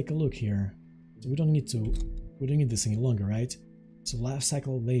 let's take a look here. So we don't need this any longer, right? So life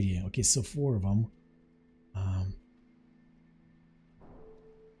cycle of lady. Okay, so 4 of them.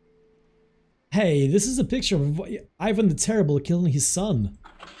 Hey, this is a picture of Ivan the Terrible killing his son.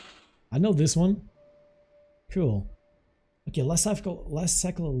 I know this one. Cool. Okay, last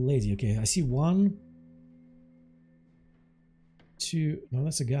cycle of lady. Okay, I see 1, 2. No,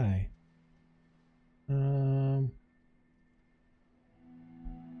 that's a guy. 2,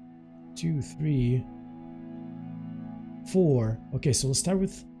 3, 4. Okay, so let's start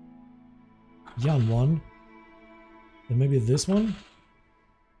with young one. Then maybe this one.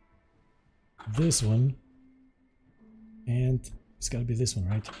 This one. And it's gotta be this one,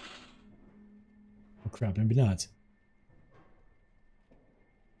 right? Oh crap, maybe not.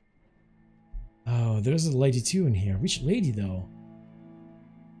 Oh, there's a lady too in here. Which lady though?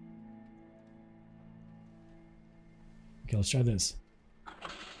 Okay, let's try this.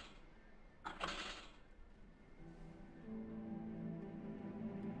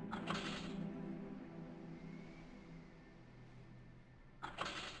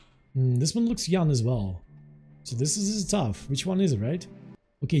 This one looks young as well. So this is tough. Which one is it, right?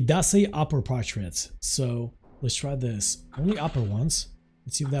 Okay, it does say upper portraits. So let's try this. Only upper ones.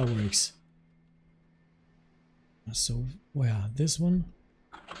 Let's see if that works. So, well, this one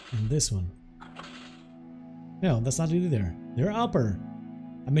and this one. No, that's not really there. They're upper.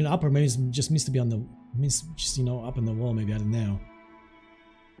 I mean, upper maybe just means to be on the, means just, you know, up on the wall, maybe, I don't know.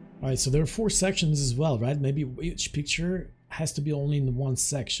 Alright, so there are 4 sections as well, right? Maybe each picture has to be only in one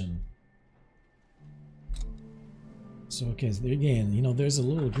section. So, okay, so again, you know, there's a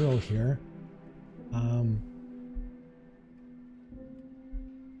little girl here.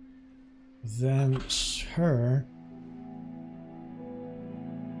 Then her.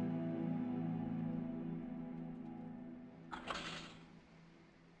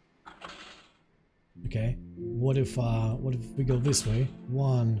 Okay. What if we go this way?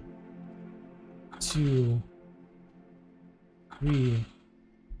 1, 2, 3,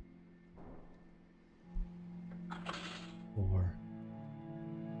 4.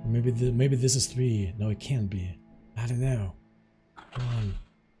 Or maybe this is 3. No, it can't be. I don't know. 1,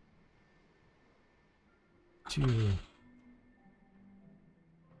 2,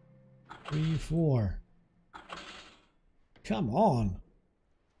 3, 4. Come on.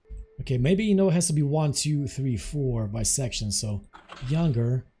 Okay, maybe it has to be 1, 2, 3, 4 by section. So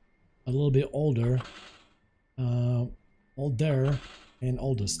younger, a little bit older, older, and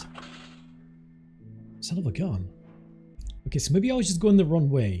oldest. Son of a gun. Okay, so maybe I was just going the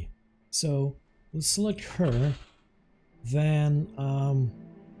wrong way. So let's select her, then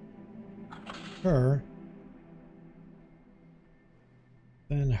her,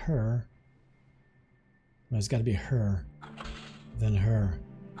 then her. No, it's got to be her, then her.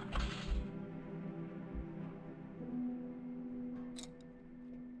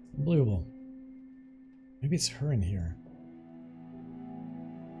 Unbelievable. Maybe it's her in here.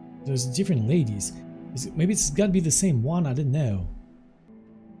 There's different ladies. Maybe it's got to be the same one. I didn't know.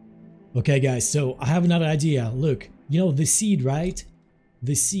 Okay, guys. So I have another idea. Look, the seed, right?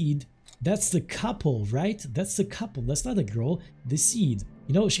 The seed. That's the couple, right? That's the couple. That's not a girl. The seed.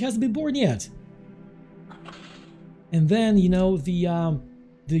 She hasn't been born yet. And then the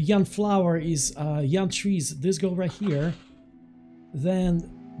young flower is young trees. This girl right here.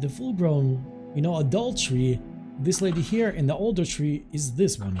 Then the full-grown, adult tree, this lady here, and the older tree is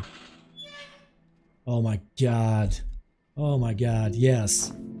this one. Oh my god. Oh my god,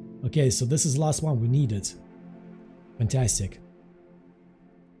 yes. Okay, so this is the last one. We need it. Fantastic.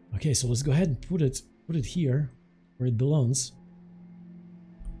 Okay, so let's go ahead and put it here where it belongs.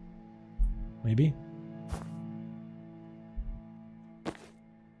 Maybe.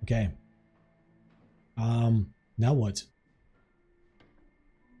 Okay. Now what?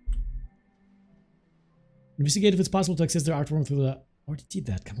 Investigate if it's possible to access their art room through the... Already did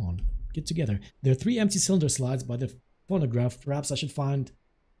that, come on. Get together. There are 3 empty cylinder slides by the phonograph. Perhaps I should find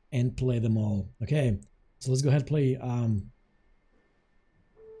and play them all. Okay, so let's go ahead and play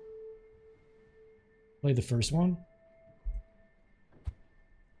the first one.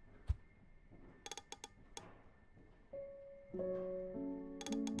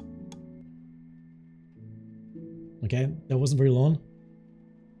 Okay, that wasn't very long.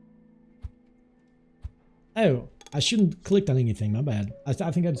 Oh, I shouldn't clicked on anything, my bad. I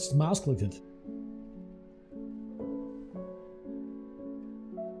think I just mouse clicked it.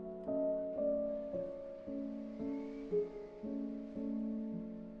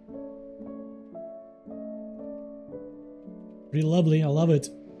 Pretty lovely, I love it.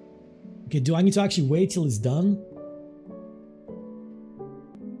 Okay, do I need to actually wait till it's done?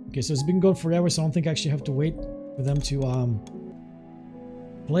 Okay, so it's been going forever, so I don't think I actually have to wait for them to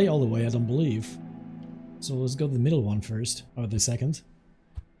play all the way, I don't believe. So let's go to the middle one first, or the second.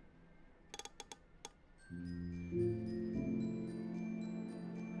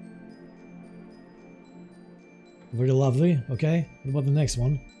 Very lovely, okay. What about the next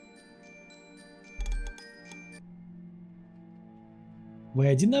one?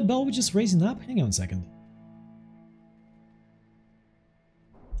 Wait, didn't that bell just raising up? Hang on a second.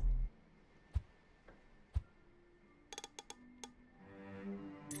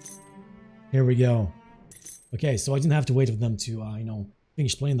 Here we go. Okay, so I didn't have to wait for them to,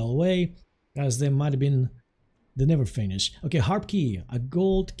 finish playing the whole way, as they might have been, they never finish. Okay, harp key, a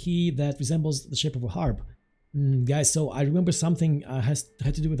gold key that resembles the shape of a harp. Guys, so I remember something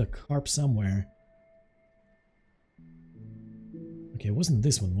had to do with a harp somewhere. Okay, it wasn't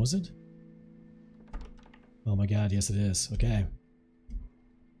this one, was it? Oh my god, yes it is. Okay.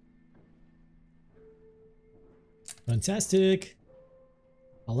 Fantastic.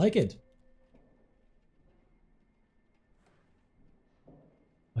 I like it.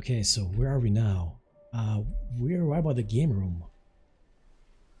 Okay, so where are we now? We're right by the game room.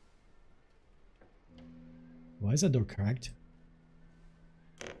 Why is that door cracked?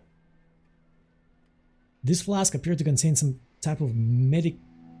 This flask appeared to contain some type of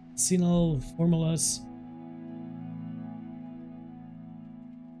medicinal formulas.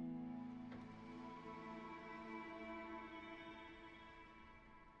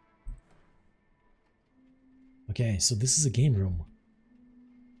 Okay, so this is a game room.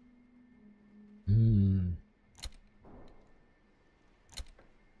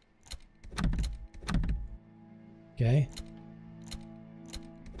 Okay.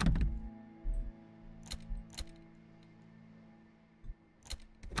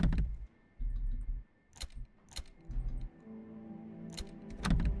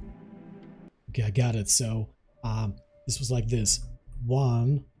 Okay, I got it. So, this was like this: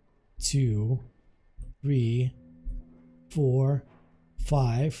 1, 2, 3, 4,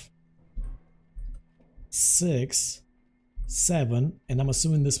 5, 6, 7, and I'm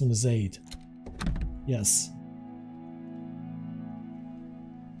assuming this one is 8. Yes.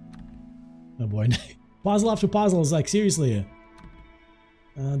 Oh boy. Puzzle after puzzle is like, seriously.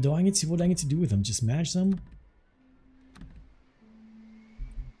 What do I need to do with them? Just match them?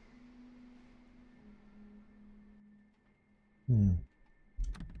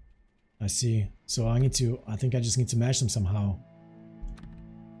 I see. So I think I just need to match them somehow.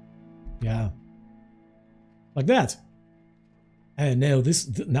 Yeah. Like that. And no,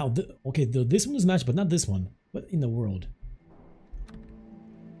 okay, this one is matched, but not this one. What in the world?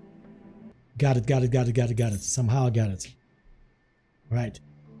 Got it. Somehow I got it. Right.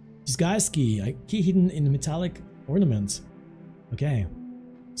 Disguise key. A key hidden in the metallic ornament. Okay.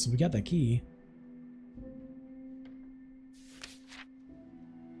 So we got that key.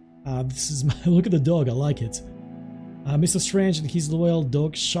 This is my look at the dog. I like it. Mr. Strange and his loyal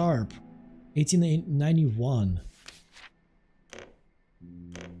dog Sharp. 1891.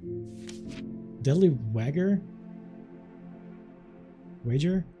 Deadly Wager?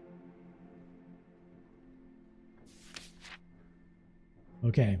 Wager?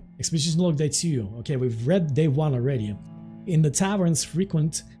 Okay. Expedition log day 2. Okay, we've read day 1 already. In the taverns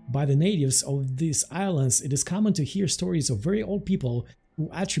frequented by the natives of these islands, it is common to hear stories of very old people who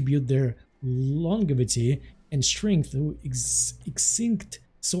attribute their longevity and strength to extinct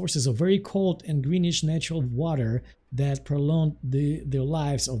sources of very cold and greenish natural water that prolonged their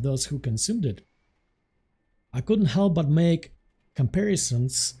lives of those who consumed it. I couldn't help but make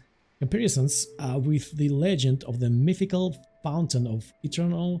comparisons with the legend of the mythical fountain of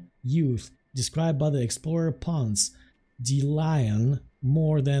eternal youth described by the explorer Ponce de Leon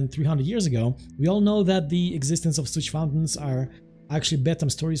more than 300 years ago. We all know that the existence of such fountains are actually bedtime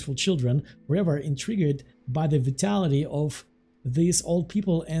stories for children. Forever intrigued by the vitality of these old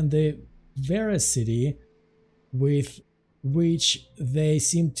people and the veracity with which they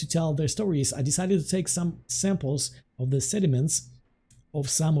seem to tell their stories, I decided to take some samples of the sediments of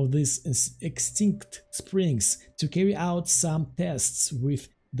some of these extinct springs to carry out some tests with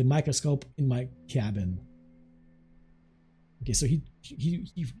the microscope in my cabin. Okay, so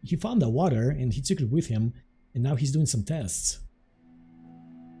he found the water and he took it with him, and now he's doing some tests.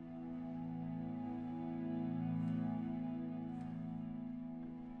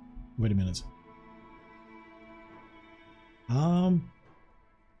 Wait a minute.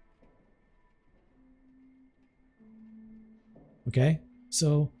 Okay,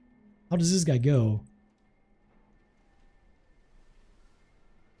 so how does this guy go?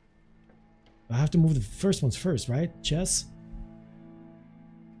 I have to move the first ones first, right? Chess?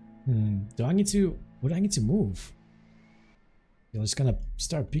 Do I need to... What do I need to move? Yeah, let's kind of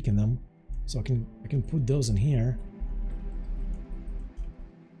start picking them. So I can put those in here.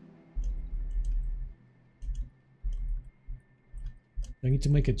 Do I need to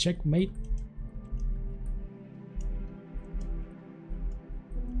make a checkmate?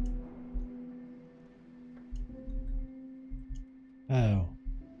 Oh.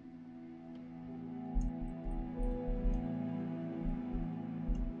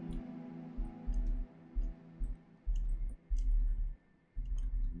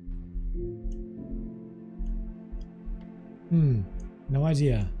 No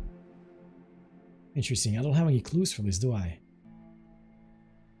idea. Interesting. I don't have any clues for this, do I?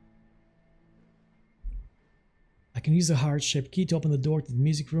 I can use the heart-shaped key to open the door to the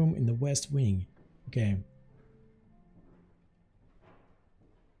music room in the west wing. Okay.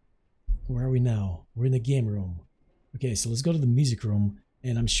 Where are we now? We're in the game room. Okay, so let's go to the music room,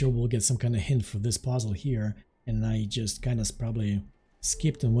 and I'm sure we'll get some kind of hint for this puzzle here. And I just kind of probably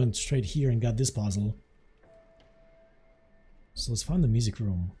skipped and went straight here and got this puzzle. So let's find the music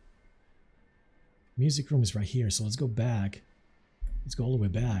room. Music room is right here, so let's go back. Let's go all the way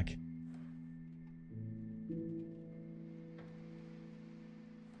back.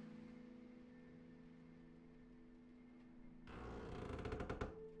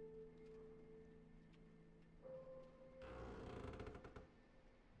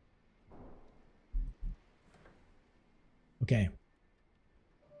 Okay.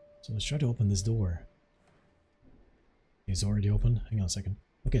 So let's try to open this door. It's already open. Hang on a second.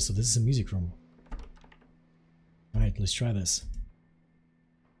 Okay, so this is a music room. Alright, let's try this.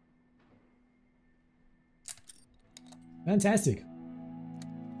 Fantastic.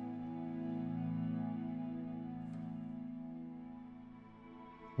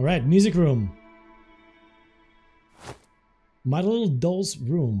 Alright, music room. My little doll's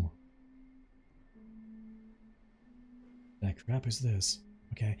room. the crap is this?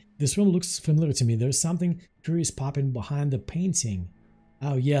 Okay, this room looks familiar to me. There's something curious popping behind the painting.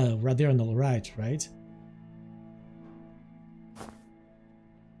 Oh yeah, right there on the right, right?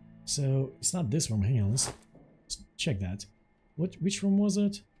 So it's not this room. Hang on, let's check that. Which room was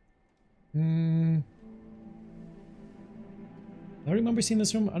it? I remember seeing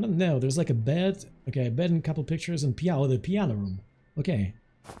this room. I don't know. There's like a bed. Okay, a bed and a couple pictures and piano. The piano room. Okay.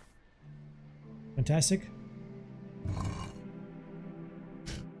 Fantastic.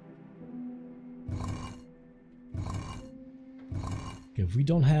 Okay, we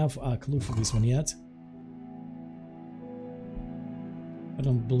don't have a clue for this one yet. I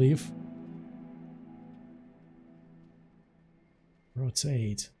don't believe.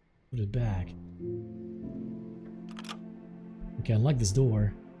 Rotate. Put it back. Okay, unlock this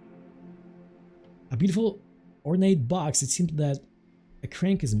door. A beautiful ornate box. It seems that a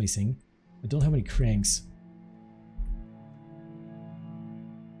crank is missing. I don't have any cranks.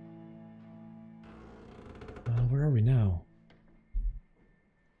 Where are we now?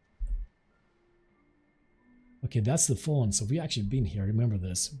 Okay, that's the phone. So we actually been here. I remember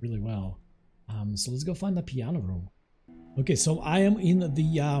this really well. So let's go find the piano room. Okay, so I am in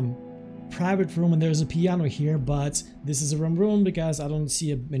the private room and there's a piano here, but this is a room because I don't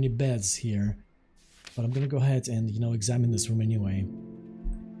see many beds here. But I'm gonna go ahead and, you know, examine this room anyway.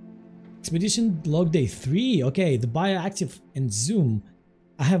 Expedition log day 3. Okay, the bioactive and zoom.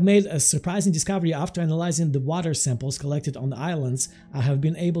 I have made a surprising discovery after analyzing the water samples collected on the islands. I have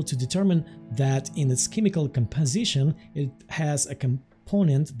been able to determine that in its chemical composition, it has a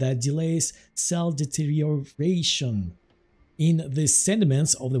component that delays cell deterioration. In the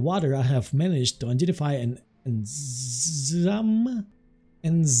sediments of the water, I have managed to identify an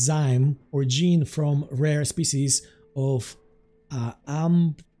enzyme or gene from rare species of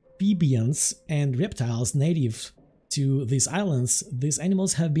amphibians and reptiles native to these islands. These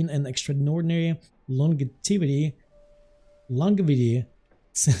animals have been an extraordinary longevity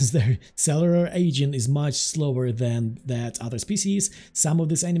since their cellular aging is much slower than that other species. Some of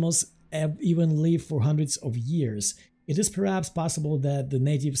these animals have even lived for hundreds of years. It is perhaps possible that the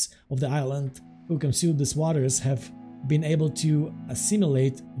natives of the island who consume these waters have been able to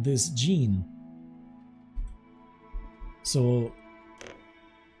assimilate this gene. So,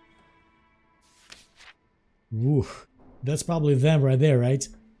 woo, that's probably them right there, right?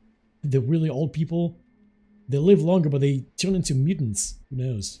 The really old people. They live longer, but they turn into mutants. Who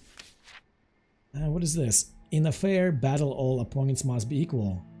knows? What is this? In a fair battle, all opponents must be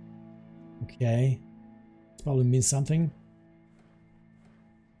equal. Okay. It probably means something.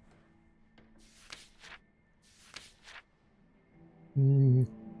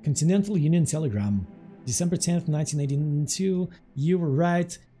 Continental Union Telegram. December 10th, 1982. You were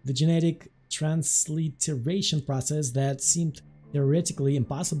right. The genetic transliteration process that seemed theoretically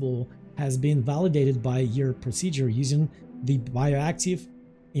impossible has been validated by your procedure using the bioactive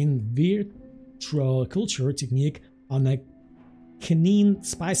in vitro culture technique on a canine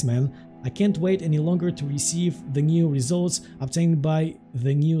specimen. I can't wait any longer to receive the new results obtained by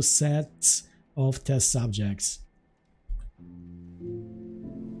the new sets of test subjects.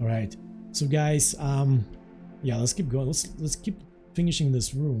 All right, so guys, yeah, let's keep going. Let's keep finishing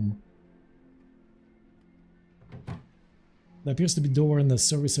this room. There appears to be a door in the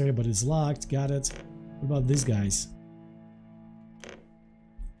service area, but it's locked. Got it. What about these guys?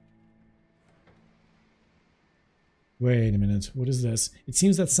 Wait a minute. What is this? It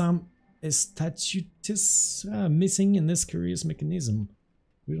seems that some statues missing in this curious mechanism.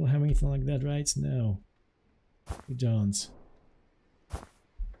 We don't have anything like that, right? No, we don't.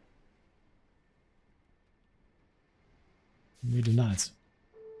 We do not.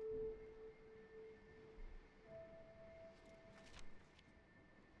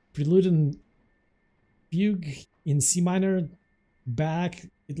 Prelude and fugue in C minor. Back,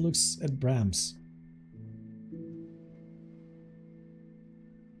 it looks at Brahms.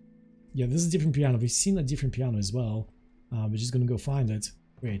 Yeah, this is a different piano. We've seen a different piano as well. We're just gonna go find it.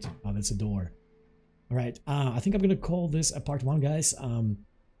 Wait, oh, that's a door. All right, I think I'm gonna call this a part 1, guys. I'm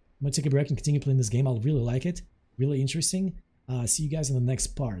gonna take a break and continue playing this game. I'll really like it. Really interesting. See you guys in the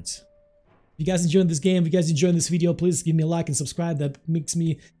next part. If you guys enjoyed this game, if you guys enjoyed this video, please give me a like and subscribe. That makes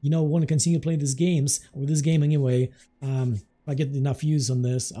me, you know, want to continue playing these games, or this game anyway. If I get enough views on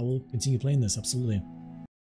this, I will continue playing this, absolutely.